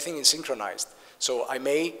everything is synchronized. So I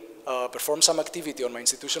may perform some activity on my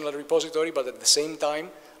institutional repository, but at the same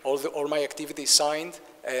time, all my activity is signed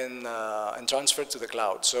and transferred to the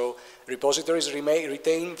cloud. So repositories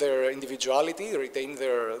retain their individuality, retain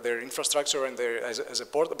their infrastructure and as a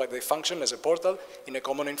portal, but they function as a portal in a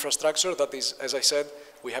common infrastructure that is, as I said,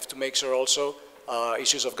 we have to make sure also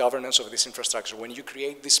issues of governance of this infrastructure. When you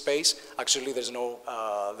create this space, actually there's no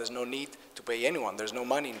need to pay anyone. There's no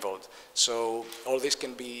money involved. So all this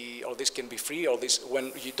can be free. All this,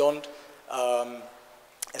 when you don't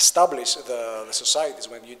establish the societies,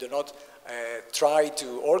 when you do not try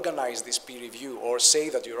to organize this peer review or say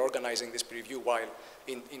that you're organizing this peer review, while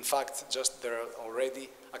in fact just there are already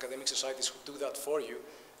academic societies who do that for you,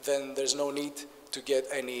 then there's no need to get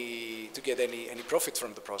any profit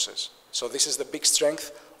from the process. So this is the big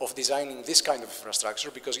strength of designing this kind of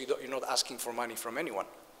infrastructure, because you're not asking for money from anyone.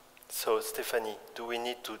 So Stephanie, do we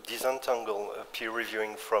need to disentangle peer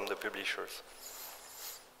reviewing from the publishers?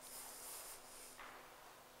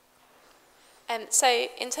 So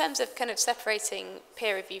in terms of kind of separating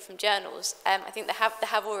peer review from journals, I think there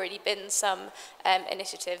have already been some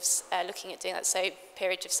initiatives looking at doing that. So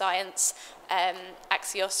Peerage of Science,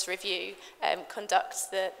 Axios Review conducts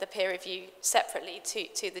the peer review separately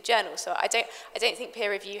to the journal. So I don't think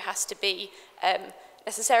peer review has to be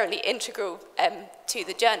necessarily integral to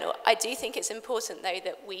the journal. I do think it's important, though,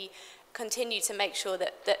 that we continue to make sure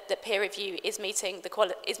that peer review is meeting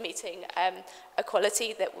a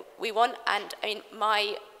quality that we want. And I mean,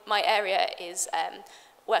 my area is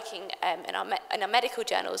working in our medical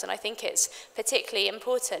journals, and I think it's particularly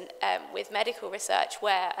important with medical research,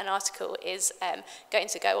 where an article is going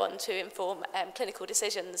to go on to inform clinical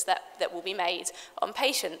decisions that will be made on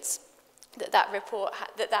patients,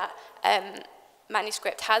 that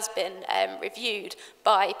manuscript has been reviewed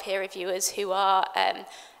by peer reviewers who are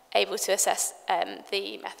able to assess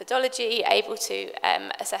the methodology, able to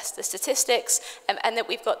assess the statistics, and that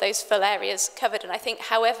we've got those full areas covered. And I think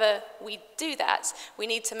however we do that, we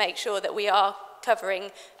need to make sure that we are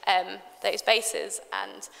covering those bases.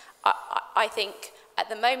 And I think at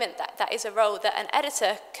the moment that is a role that an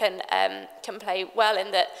editor can play well,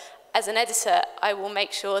 in that as an editor I will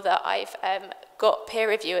make sure that I've got peer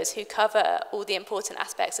reviewers who cover all the important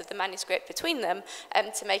aspects of the manuscript between them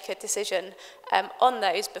to make a decision on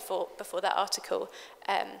those before that article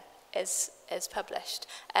is published.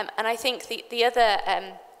 And I think the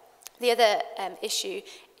other issue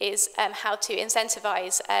is how to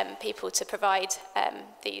incentivize people to provide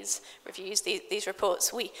these reviews, these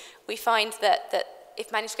reports. We find that if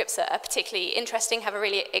manuscripts are particularly interesting, have a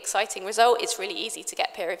really exciting result, it's really easy to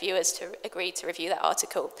get peer reviewers to agree to review that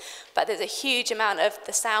article. But there's a huge amount of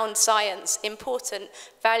the sound science, important,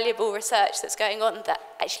 valuable research that's going on that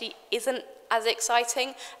actually isn't as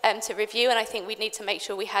exciting to review, and I think we'd need to make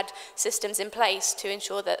sure we had systems in place to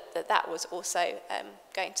ensure that was also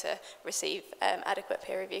going to receive adequate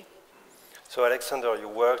peer review. So Alexander, you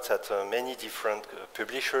worked at many different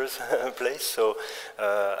publishers' places, so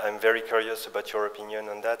I'm very curious about your opinion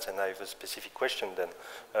on that, and I have a specific question then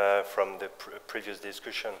from the previous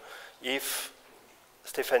discussion. If,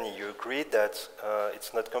 Stephanie, you agreed that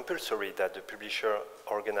it's not compulsory that the publisher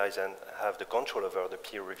organize and have the control over the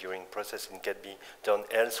peer reviewing process and can be done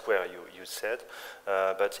elsewhere, you said,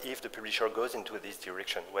 but if the publisher goes into this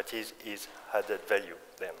direction, what is added value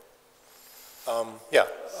then? Yeah,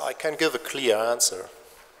 I can give a clear answer.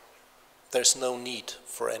 There's no need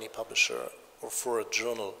for any publisher or for a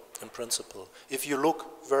journal in principle. If you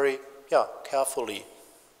look very carefully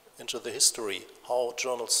into the history, how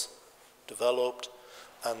journals developed,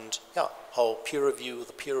 and how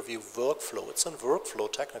the peer review workflow, it's a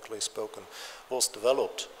workflow technically spoken, was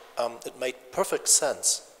developed, it made perfect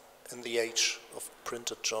sense in the age of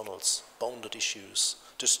printed journals, bounded issues,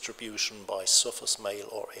 distribution by surface mail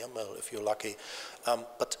or airmail if you're lucky.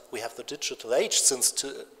 But we have the digital age since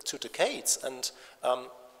two decades, and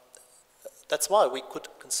that's why we could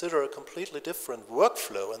consider a completely different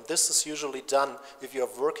workflow, and this is usually done if you're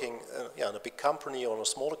working in a big company or in a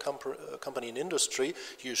smaller company in industry.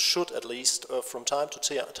 You should at least from time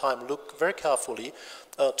to time look very carefully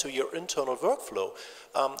to your internal workflow.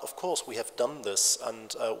 Of course, we have done this,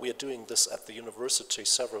 and we are doing this at the university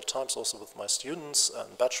several times, also with my students,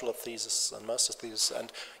 and bachelor thesis and master's thesis,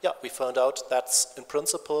 and we found out that in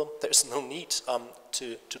principle there's no need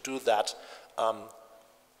to do that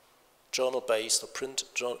journal-based or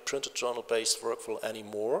printed journal-based workflow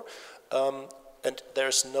anymore, and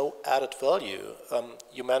there's no added value.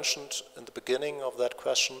 You mentioned in the beginning of that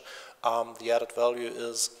question, the added value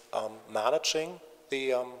is managing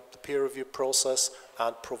the peer review process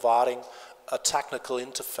and providing a technical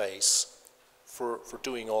interface for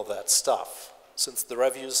doing all that stuff, since the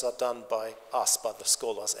reviews are done by us, by the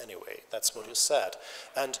scholars anyway. That's what you said.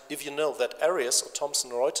 And if you know that ARIAS or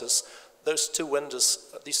Thomson Reuters, these two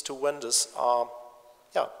vendors are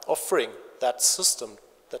offering that system,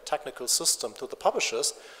 that technical system to the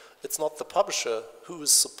publishers. It's not the publisher who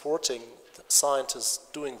is supporting the scientists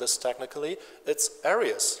doing this technically, it's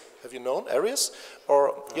ARIAS. Have you known ARIAS?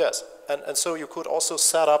 Or yes, and so you could also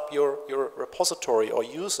set up your repository, or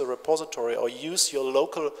use a repository, or use your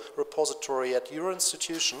local repository at your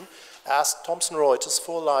institution as Thomson Reuters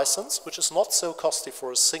for a license, which is not so costly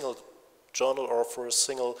for a single journal or for a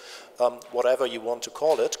single, whatever you want to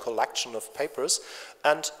call it, collection of papers,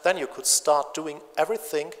 and then you could start doing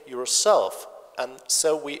everything yourself. And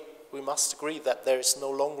so we must agree that there is no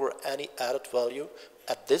longer any added value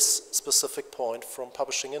at this specific point from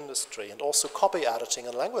publishing industry. And also copy editing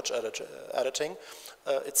and language editing,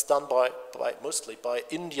 it's done mostly by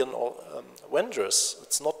Indian vendors.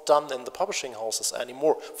 It's not done in the publishing houses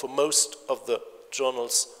anymore for most of the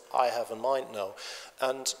journals I have in mind now.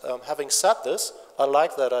 And having said this, I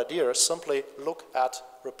like that idea. Simply look at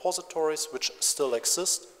repositories which still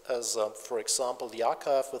exist, as for example the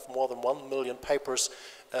archive with more than 1 million papers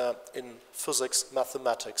in physics,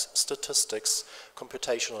 mathematics, statistics,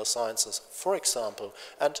 computational sciences, for example,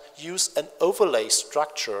 and use an overlay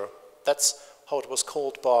structure. That's how it was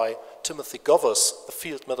called by Timothy Govers, the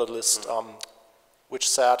field medalist, which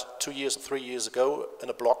said 2 years or 3 years ago in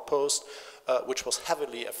a blog post, which was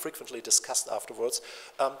heavily and frequently discussed afterwards.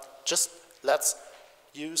 Just let's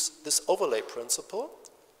use this overlay principle,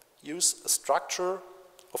 use a structure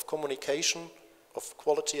of communication, of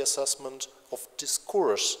quality assessment, of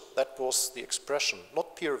discourse. That was the expression,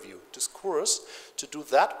 not peer review, discourse, to do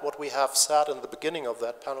that, what we have said in the beginning of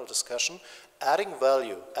that panel discussion, adding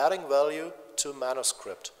value to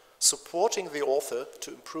manuscript. supporting the author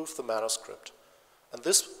to improve the manuscript. And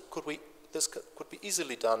this could be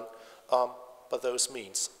easily done by those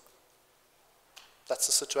means. That's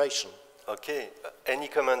the situation. Okay, any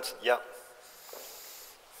comment? Yeah.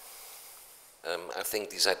 I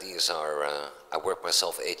think these ideas are, I worked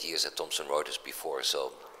myself 8 years at Thomson Reuters before,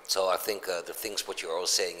 so I think the things what you're all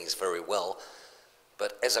saying is very well,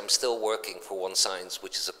 but as I'm still working for One Science,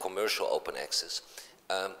 which is a commercial open access,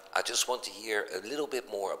 I just want to hear a little bit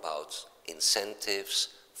more about incentives,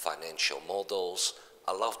 financial models.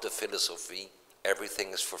 I love the philosophy, everything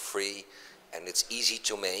is for free and it's easy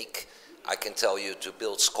to make. I can tell you to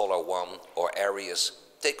build Scholar One or Areas,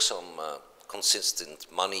 take some consistent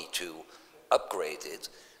money to upgrade it.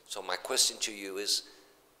 So my question to you is,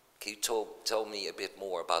 can you tell me a bit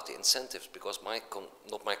more about the incentives? Because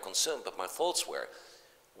not my concern, but my thoughts were,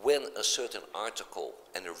 when a certain article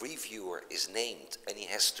and a reviewer is named and he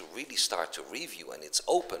has to really start to review and it's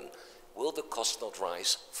open, will the cost not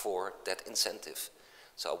rise for that incentive?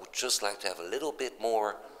 So I would just like to have a little bit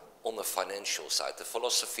more on the financial side. The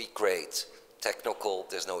philosophy, great. Technical,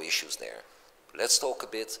 there's no issues there. Let's talk a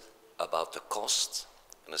bit about the cost.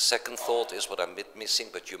 And the second thought is what I'm missing,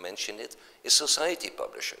 but you mentioned it, is society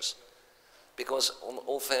publishers. Because on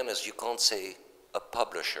all fairness, you can't say a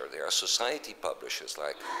publisher. There are society publishers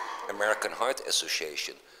like American Heart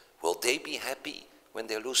Association. Will they be happy when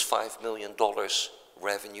they lose $5 million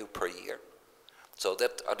revenue per year? So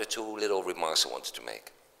that are the two little remarks I wanted to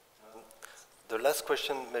make. The last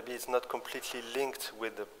question maybe is not completely linked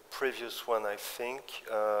with the previous one, I think,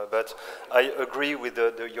 but I agree with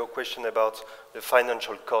your question about the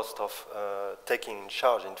financial cost of taking in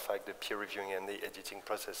charge, in fact, the peer reviewing and the editing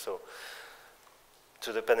process. So,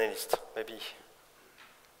 to the panelists, maybe.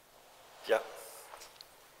 Yeah.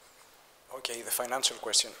 Okay, the financial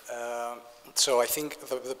question. So I think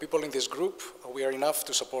the people in this group, we are enough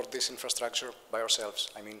to support this infrastructure by ourselves.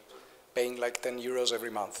 I mean, paying like 10 euros every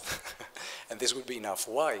month. And this would be enough.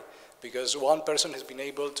 Why? Because one person has been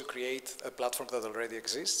able to create a platform that already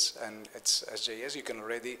exists, and it's SJS, you can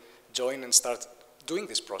already join and start doing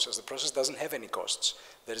this process. The process doesn't have any costs.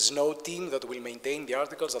 There is no team that will maintain the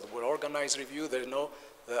articles, that will organize review. There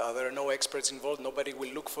are no experts involved. Nobody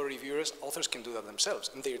will look for reviewers. Authors can do that themselves,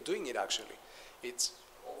 and they're doing it actually. It's,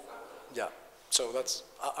 yeah. So that's,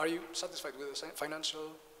 are you satisfied with the financial,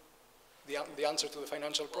 the answer to the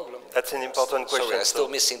financial problem? That's an important question. Sorry, I'm still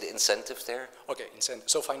missing the incentive there. Okay, incentive.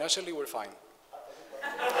 So financially, we're fine.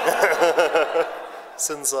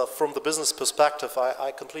 Since from the business perspective,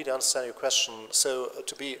 I completely understand your question. So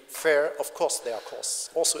to be fair, of course there are costs.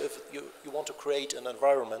 Also, if you want to create an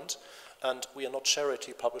environment, and we are not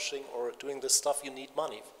charity publishing or doing this stuff, you need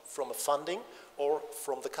money from a funding or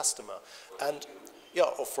from the customer. And yeah,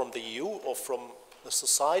 or from the EU or from the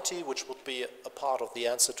society, which would be a part of the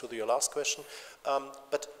answer to your last question.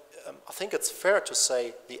 But I think it's fair to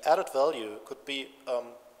say the added value could be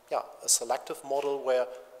yeah, a selective model where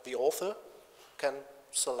the author can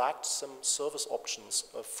select some service options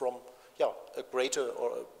from a greater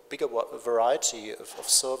or a bigger variety of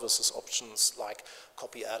services options like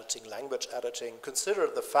copy editing, language editing. Consider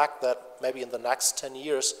the fact that maybe in the next 10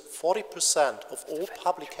 years, 40% of all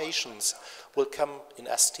publications will come, in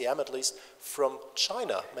STM at least, from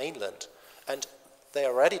China mainland. And they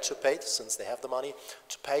are ready to pay, since they have the money,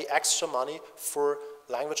 to pay extra money for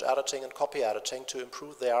language editing and copy editing to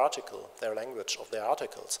improve their article, their language of their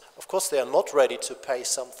articles. Of course, they are not ready to pay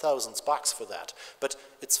some thousands bucks for that, but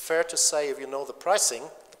it's fair to say, if you know the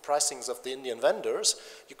pricings of the Indian vendors,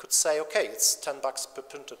 you could say, okay, it's 10 bucks per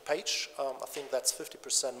printed page. I think that's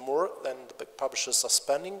 50% more than the big publishers are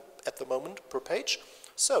spending at the moment per page.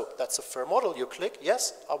 So that's a fair model. You click,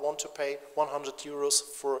 yes, I want to pay 100 euros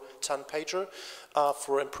for 10-pager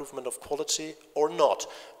for improvement of quality or not,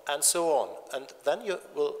 and so on. And then you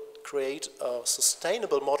will create a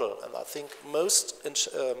sustainable model, and I think most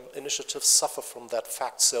initiatives suffer from that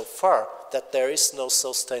fact so far, that there is no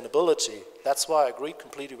sustainability. That's why I agree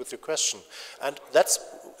completely with your question. And that's,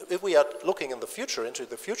 if we are looking in the future, into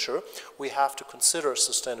the future, we have to consider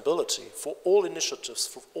sustainability for all initiatives,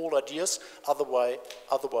 for all ideas,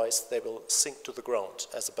 otherwise they will sink to the ground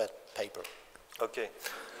as a bad paper. Okay,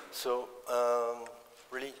 so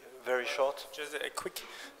really very short. Just a quick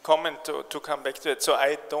comment to come back to it. So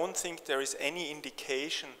I don't think there is any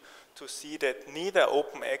indication to see that neither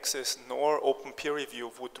open access nor open peer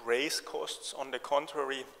review would raise costs. On the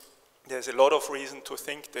contrary, there's a lot of reason to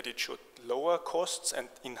think that it should lower costs and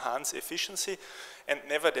enhance efficiency. And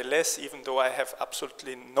nevertheless, even though I have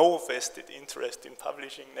absolutely no vested interest in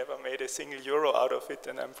publishing, never made a single euro out of it,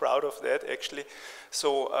 and I'm proud of that actually.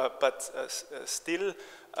 So, still,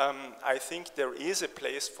 I think there is a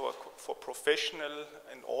place for professional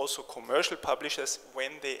and also commercial publishers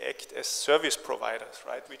when they act as service providers,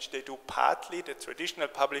 right? Which they do partly. The traditional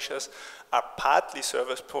publishers are partly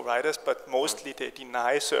service providers, but mostly they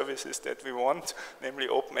deny services that we want, namely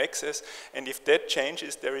open access. And if that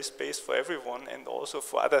changes, there is space for everyone and also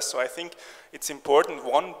for others. So I think it's important.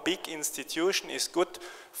 One big institution is good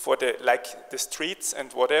for like the streets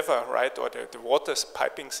and whatever, right? Or the water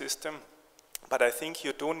piping system. But I think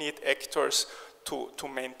you do need actors to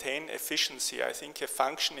maintain efficiency. I think a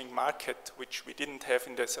functioning market, which we didn't have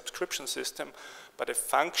in the subscription system, but a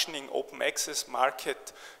functioning open access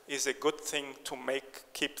market is a good thing to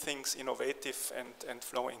keep things innovative and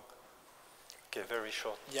flowing. Okay, very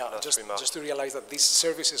short. Yeah, just to realize that these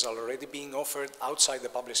services are already being offered outside the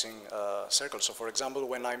publishing circle. So, for example,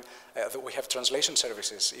 when we have translation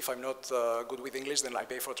services. If I'm not good with English, then I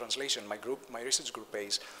pay for translation. My research group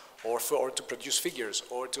pays, or to produce figures,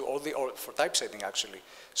 or for typesetting actually.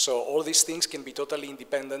 So all these things can be totally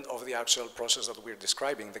independent of the actual process that we're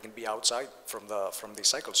describing. They can be outside from the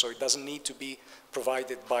cycle. So it doesn't need to be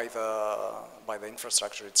provided by the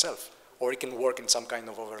infrastructure itself, or it can work in some kind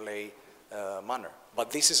of overlay manner. But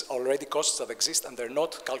this is already costs that exist and they're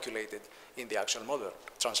not calculated in the actual model.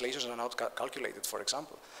 Translations are not calculated, for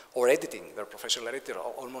example. Or editing, they're professional editor.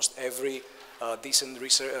 Almost every decent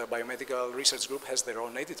biomedical research group has their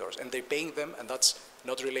own editors, and they're paying them, and that's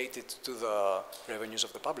not related to the revenues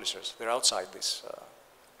of the publishers. They're outside this.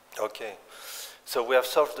 Okay. So we have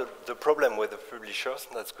solved the problem with the publishers,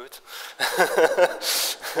 that's good.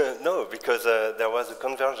 No, because there was a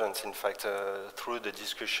convergence, in fact, through the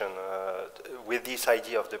discussion with this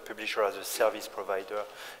idea of the publisher as a service provider,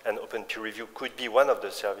 and open peer review could be one of the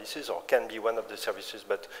services, or can be one of the services,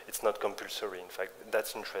 but it's not compulsory, in fact.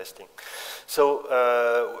 That's interesting. So,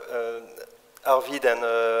 Arvid and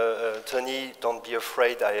Tony, don't be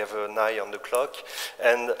afraid, I have an eye on the clock,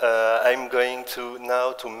 and I'm going to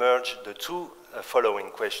now merge the two following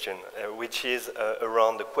question, which is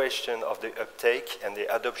around the question of the uptake and the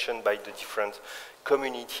adoption by the different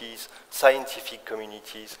communities, scientific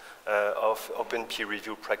communities of open peer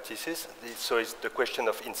review practices. So it's the question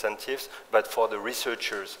of incentives, but for the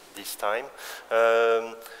researchers this time.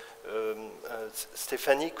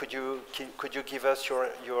 Stephanie, could you give us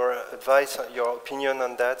your advice, your opinion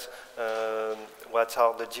on that? What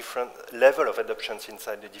are the different level of adoptions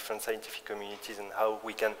inside the different scientific communities, and how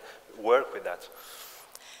we can work with that?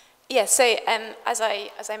 Yeah. So as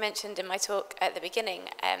I mentioned in my talk at the beginning,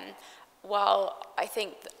 while I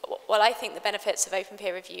think the benefits of open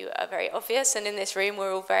peer review are very obvious, and in this room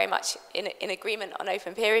we're all very much in agreement on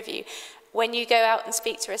open peer review, when you go out and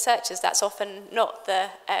speak to researchers, that's often not the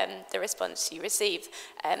response you receive.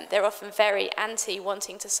 They're often very anti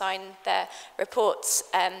wanting to sign their reports,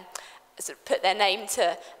 sort of put their name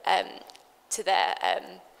to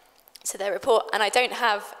their report. And I don't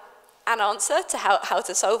have an answer to how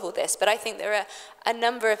to solve all this, but I think there are a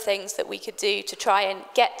number of things that we could do to try and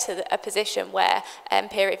get to a position where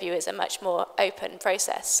peer review is a much more open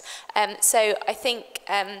process. So I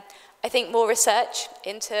think more research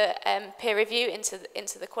into peer review,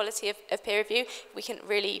 into the quality of peer review, we can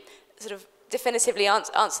really sort of definitively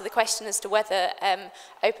answer the question as to whether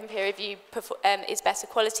open peer review is better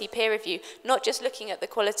quality peer review, not just looking at the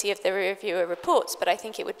quality of the reviewer reports, but I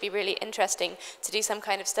think it would be really interesting to do some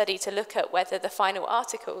kind of study to look at whether the final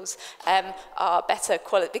articles are better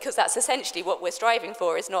quality, because that's essentially what we're striving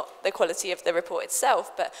for, is not the quality of the report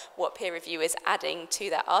itself, but what peer review is adding to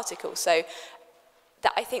that article. So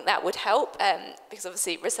I think that would help, because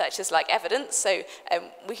obviously researchers like evidence, so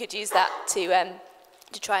we could use that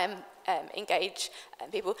to try and engage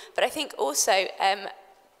people. But I think also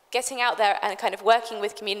getting out there and kind of working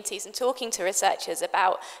with communities and talking to researchers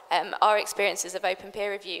about our experiences of open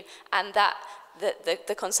peer review, and that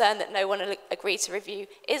the concern that no one will agree to review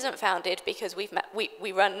isn't founded, because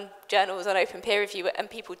we run journals on open peer review and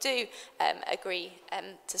people do agree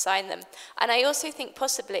to sign them. And I also think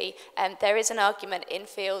possibly there is an argument in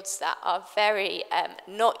fields that are very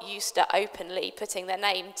not used to openly putting their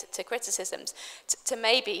name to criticisms to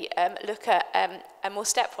maybe look at a more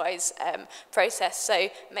stepwise process. So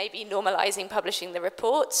maybe normalizing publishing the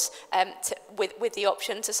reports with the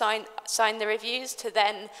option to sign the reviews, to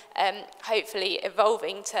then hopefully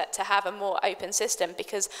evolving to have a more open system,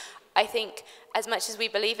 because I think as much as we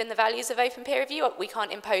believe in the values of open peer review, we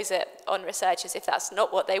can't impose it on researchers if that's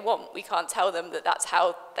not what they want. We can't tell them that that's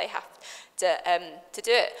how they have to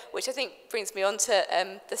do it, which I think brings me on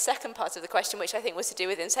to the second part of the question, which I think was to do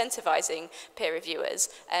with incentivizing peer reviewers.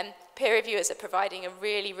 Peer reviewers are providing a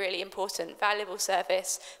really, really important, valuable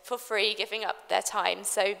service for free, giving up their time.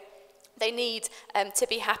 So they need to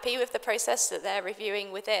be happy with the process that they're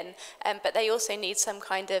reviewing within, but they also need some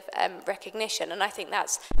kind of recognition. And I think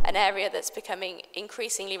that's an area that's becoming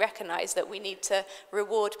increasingly recognised, that we need to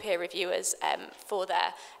reward peer reviewers for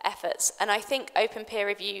their efforts. And I think open peer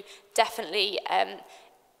review definitely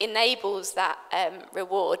enables that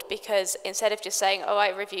reward, because instead of just saying, oh, I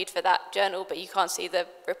reviewed for that journal, but you can't see the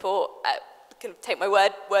report, can take my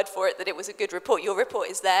word for it that it was a good report. Your report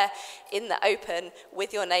is there in the open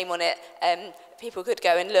with your name on it. People could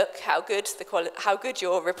go and look how good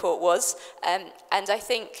your report was. And I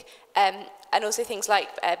think, and also things like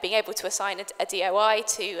being able to assign a DOI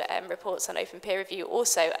to reports on open peer review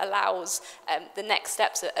also allows the next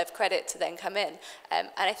steps of credit to then come in. And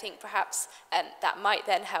I think perhaps that might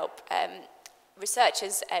then help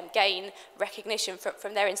researchers gain recognition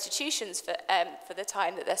from their institutions for the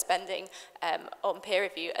time that they're spending on peer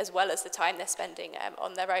review, as well as the time they're spending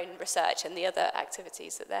on their own research and the other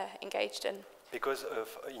activities that they're engaged in. Because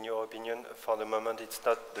in your opinion, for the moment, it's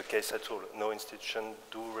not the case at all. No institution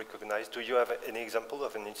do recognize. Do you have any example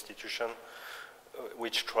of an institution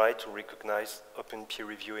which try to recognize open peer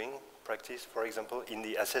reviewing practice, for example, in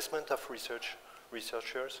the assessment of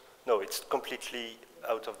researchers? No, it's completely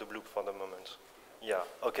out of the blue for the moment. Yeah,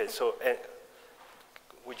 okay, so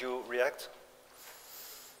would you react?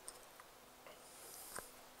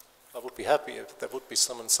 I would be happy if there would be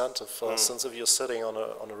some incentive, since if you're sitting on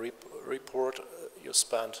a report, you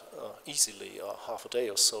spend easily half a day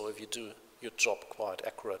or so if you do your job quite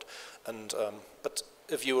accurate. And but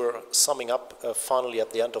if you are summing up finally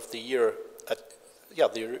at the end of the year,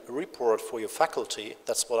 the report for your faculty,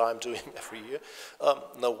 that's what I'm doing every year,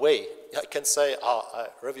 no way. I can say, I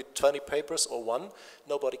reviewed 20 papers or one,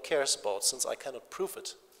 nobody cares about, since I cannot prove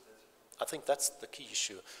it. I think that's the key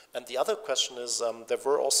issue. And the other question is, there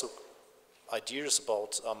were also ideas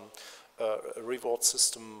about a reward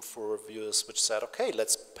system for reviewers which said, okay,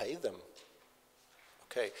 let's pay them.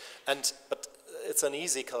 Okay, but it's an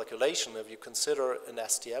easy calculation. If you consider an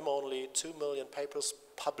STM only 2 million papers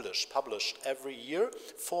published every year,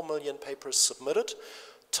 4 million papers submitted,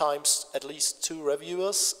 times at least 2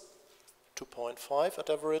 reviewers, 2.5 at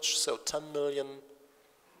average, so 10 million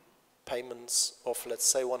payments of, let's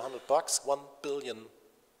say, $100, $1 billion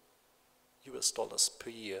per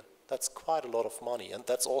year. That's quite a lot of money, and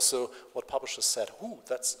that's also what publishers said, ooh,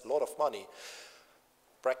 that's a lot of money.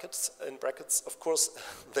 In brackets, of course,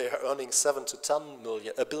 they are earning 7 to 10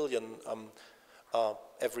 billion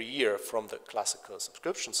every year from the classical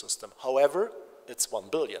subscription system. However, it's 1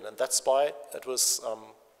 billion, and that's why it was,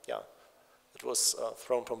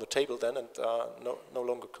 thrown from the table then and no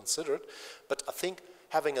longer considered. But I think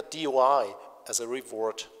having a DOI as a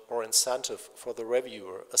reward or incentive for the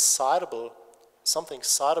reviewer, something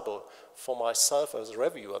citable for myself as a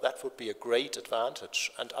reviewer, that would be a great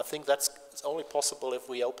advantage. And I think it's only possible if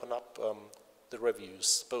we open up the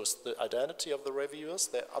reviews, both the identity of the reviewers,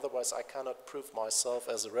 otherwise I cannot prove myself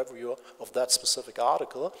as a reviewer of that specific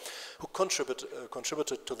article, who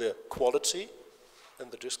contributed to the quality in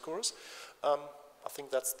the discourse. I think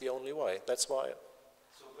that's the only way. That's why.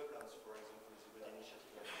 So weblands, for example, is a good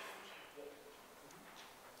initiative.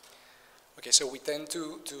 Okay, so we tend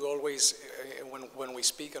to always, when we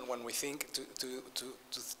speak and when we think,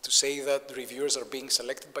 to say that the reviewers are being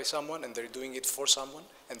selected by someone and they're doing it for someone,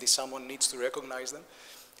 and this someone needs to recognize them.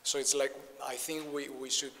 So it's like, I think we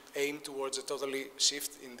should aim towards a totally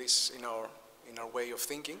shift in our way of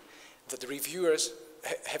thinking, that the reviewers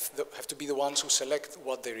have to be the ones who select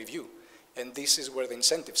what they review. And this is where the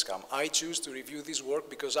incentives come. I choose to review this work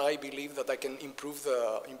because I believe that I can improve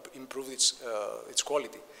its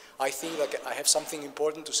quality. I think that I have something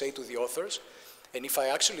important to say to the authors, and if I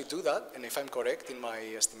actually do that, and if I'm correct in my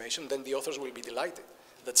estimation, then the authors will be delighted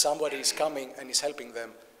that somebody is coming and is helping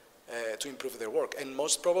them to improve their work. And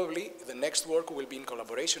most probably, the next work will be in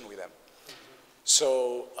collaboration with them.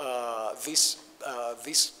 So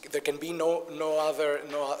there can be no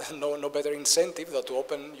better incentive than to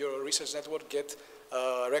open your research network, get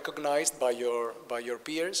recognized by your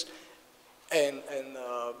peers, and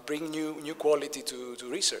bring new quality to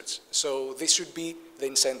research. So this should be the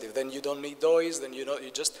incentive. Then you don't need DOIs. Then you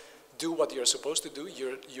just do what you're supposed to do.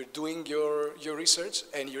 You're doing your research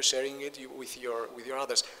and you're sharing it with your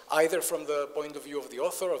others. Either from the point of view of the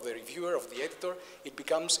author, of the reviewer, of the editor, it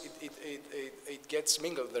gets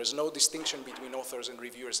mingled. There's no distinction between authors and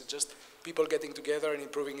reviewers. It's just people getting together and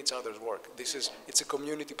improving each other's work. It's a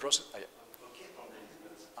community process.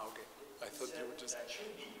 Okay. I thought you were just. That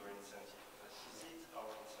should be your incentive. Is it our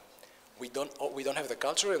incentive? We don't have the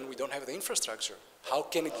culture and we don't have the infrastructure. How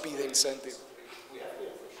can it be the incentive? We have the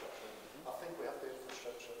infrastructure. I think we have the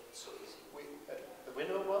infrastructure. So the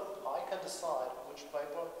winnower, I can decide which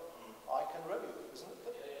paper I can review, isn't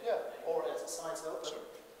it? Yeah. Or at Science Open. Sorry.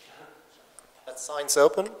 At Science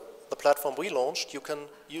Open, the platform we launched, you can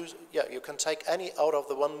take any out of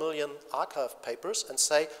the 1 million archive papers and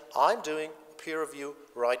say, I'm doing peer review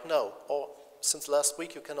right now. Or since last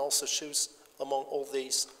week, you can also choose among all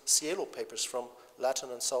these Cielo papers from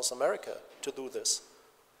Latin and South America to do this.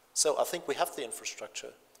 So I think we have the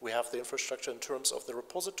infrastructure. We have the infrastructure in terms of the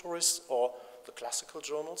repositories or the classical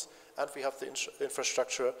journals, and we have the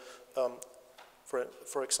infrastructure,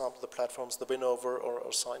 for example, the platforms, the Winnover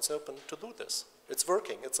or Science Open, to do this. It's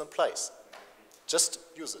working, it's in place. Just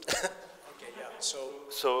use it. Okay, yeah.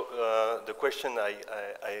 So the question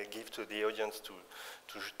I give to the audience to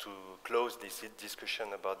close this discussion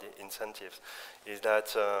about the incentives is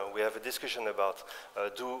that we have a discussion about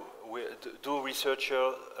do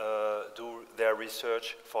researchers do their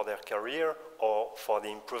research for their career or for the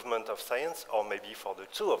improvement of science, or maybe for the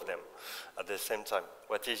two of them at the same time.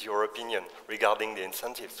 What is your opinion regarding the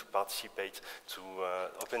incentives to participate to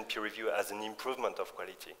open peer review as an improvement of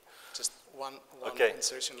quality? Just one okay.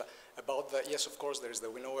 insertion about the, yes, of course, there is the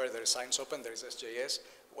Winnower, there is Science Open, there is SJS.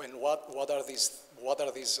 When what are these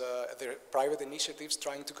they're private initiatives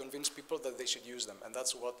trying to convince people that they should use them, and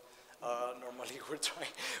that's what normally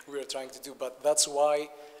we're trying to do. But that's why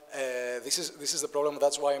this is the problem.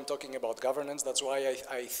 That's why I'm talking about governance. That's why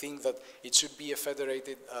I think that it should be a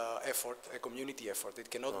federated effort, a community effort. It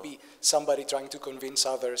cannot be somebody trying to convince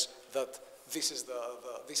others that this is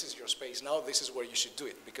this is your space now. This is where you should do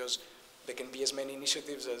it, because there can be as many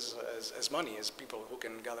initiatives as money, as people who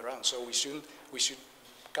can gather around. So we should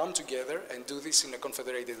come together and do this in a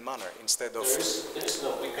confederated manner instead of... There is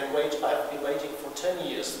no, we can wait. I've been waiting for 10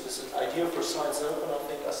 years. This is an idea for Science Open. I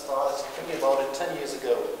think I started thinking about it 10 years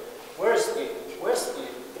ago. Where's the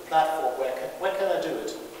platform? Where can I do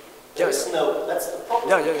it? There is no, that's the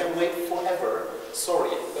problem. You can wait forever.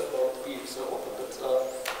 Sorry, but not be so open. But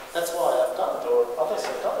that's why I've done it, or others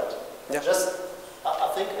have done it. Yeah.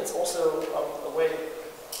 I think it's also a way,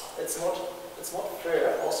 it's not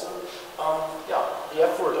fair. Also, the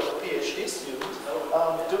effort of a PhD student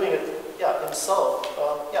doing it, himself.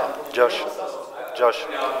 Josh.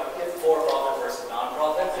 For-profit versus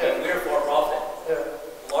non-profit. I mean, we're for-profit.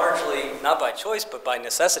 Largely not by choice, but by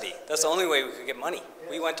necessity. That's the only way we could get money.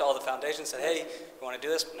 We went to all the foundations and said, hey, you want to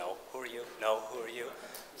do this? No. Who are you? No. Who are you?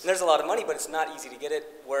 And there's a lot of money, but it's not easy to get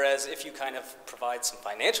it. Whereas if you kind of provide some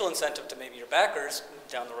financial incentive to maybe your backers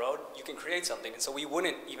down the road, you can create something. And so we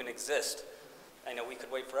wouldn't even exist. I know we could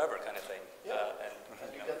wait forever, kind of thing.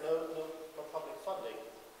 And you get no public funding.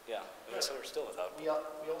 Yeah, so we're still without. We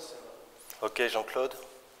also know. Okay, Jean-Claude?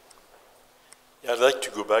 Yeah, I'd like to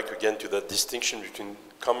go back again to that distinction between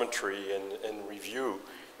commentary and review,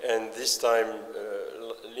 and this time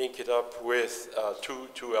link it up with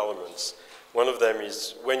two elements. One of them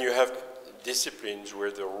is when you have disciplines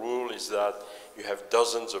where the rule is that you have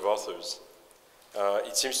dozens of authors.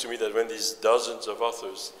 It seems to me that when these dozens of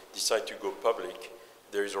authors decide to go public,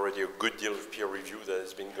 there is already a good deal of peer review that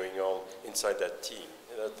has been going on inside that team.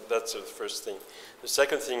 That's the first thing. The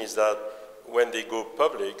second thing is that when they go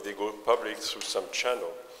public through some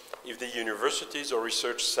channel. If the universities or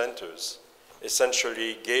research centers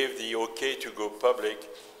essentially gave the okay to go public,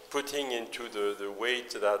 putting into the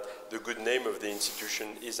weight that the good name of the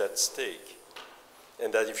institution is at stake,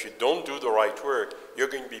 and that if you don't do the right work, you're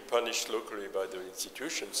going to be punished locally by the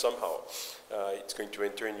institution somehow. It's going to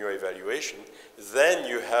enter in your evaluation. Then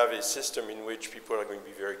you have a system in which people are going to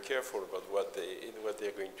be very careful about what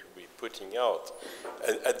they're going to be putting out.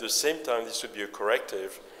 And at the same time, this would be a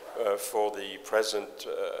corrective for the present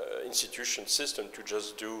institution system to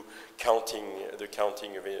just do the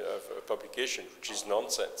counting of a publication, which is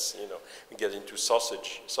nonsense. You know, we get into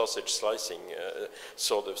sausage slicing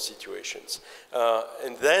sort of situations.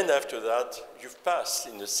 And then after that, you've passed,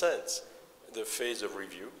 in a sense, the phase of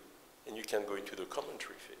review, and you can go into the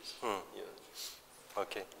commentary phase. You know.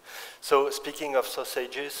 Okay. So speaking of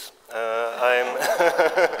sausages, I'm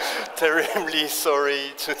terribly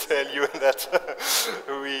sorry to tell you that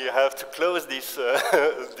we have to close this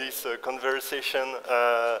conversation,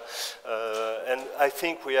 and I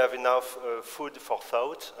think we have enough food for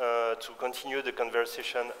thought to continue the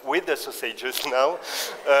conversation with the sausages now.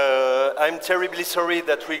 I'm terribly sorry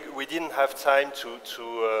that we didn't have time to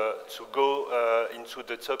go into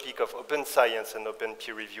the topic of open science and open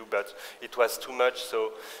peer review, but it was too much,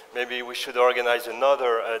 so maybe we should organize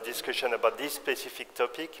another discussion about this specific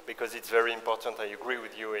topic, because it's very important. I agree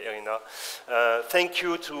with you, Irina. Thank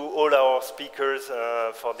you to all our speakers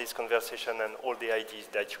for this conversation and all the ideas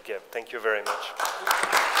that you gave. Thank you very much.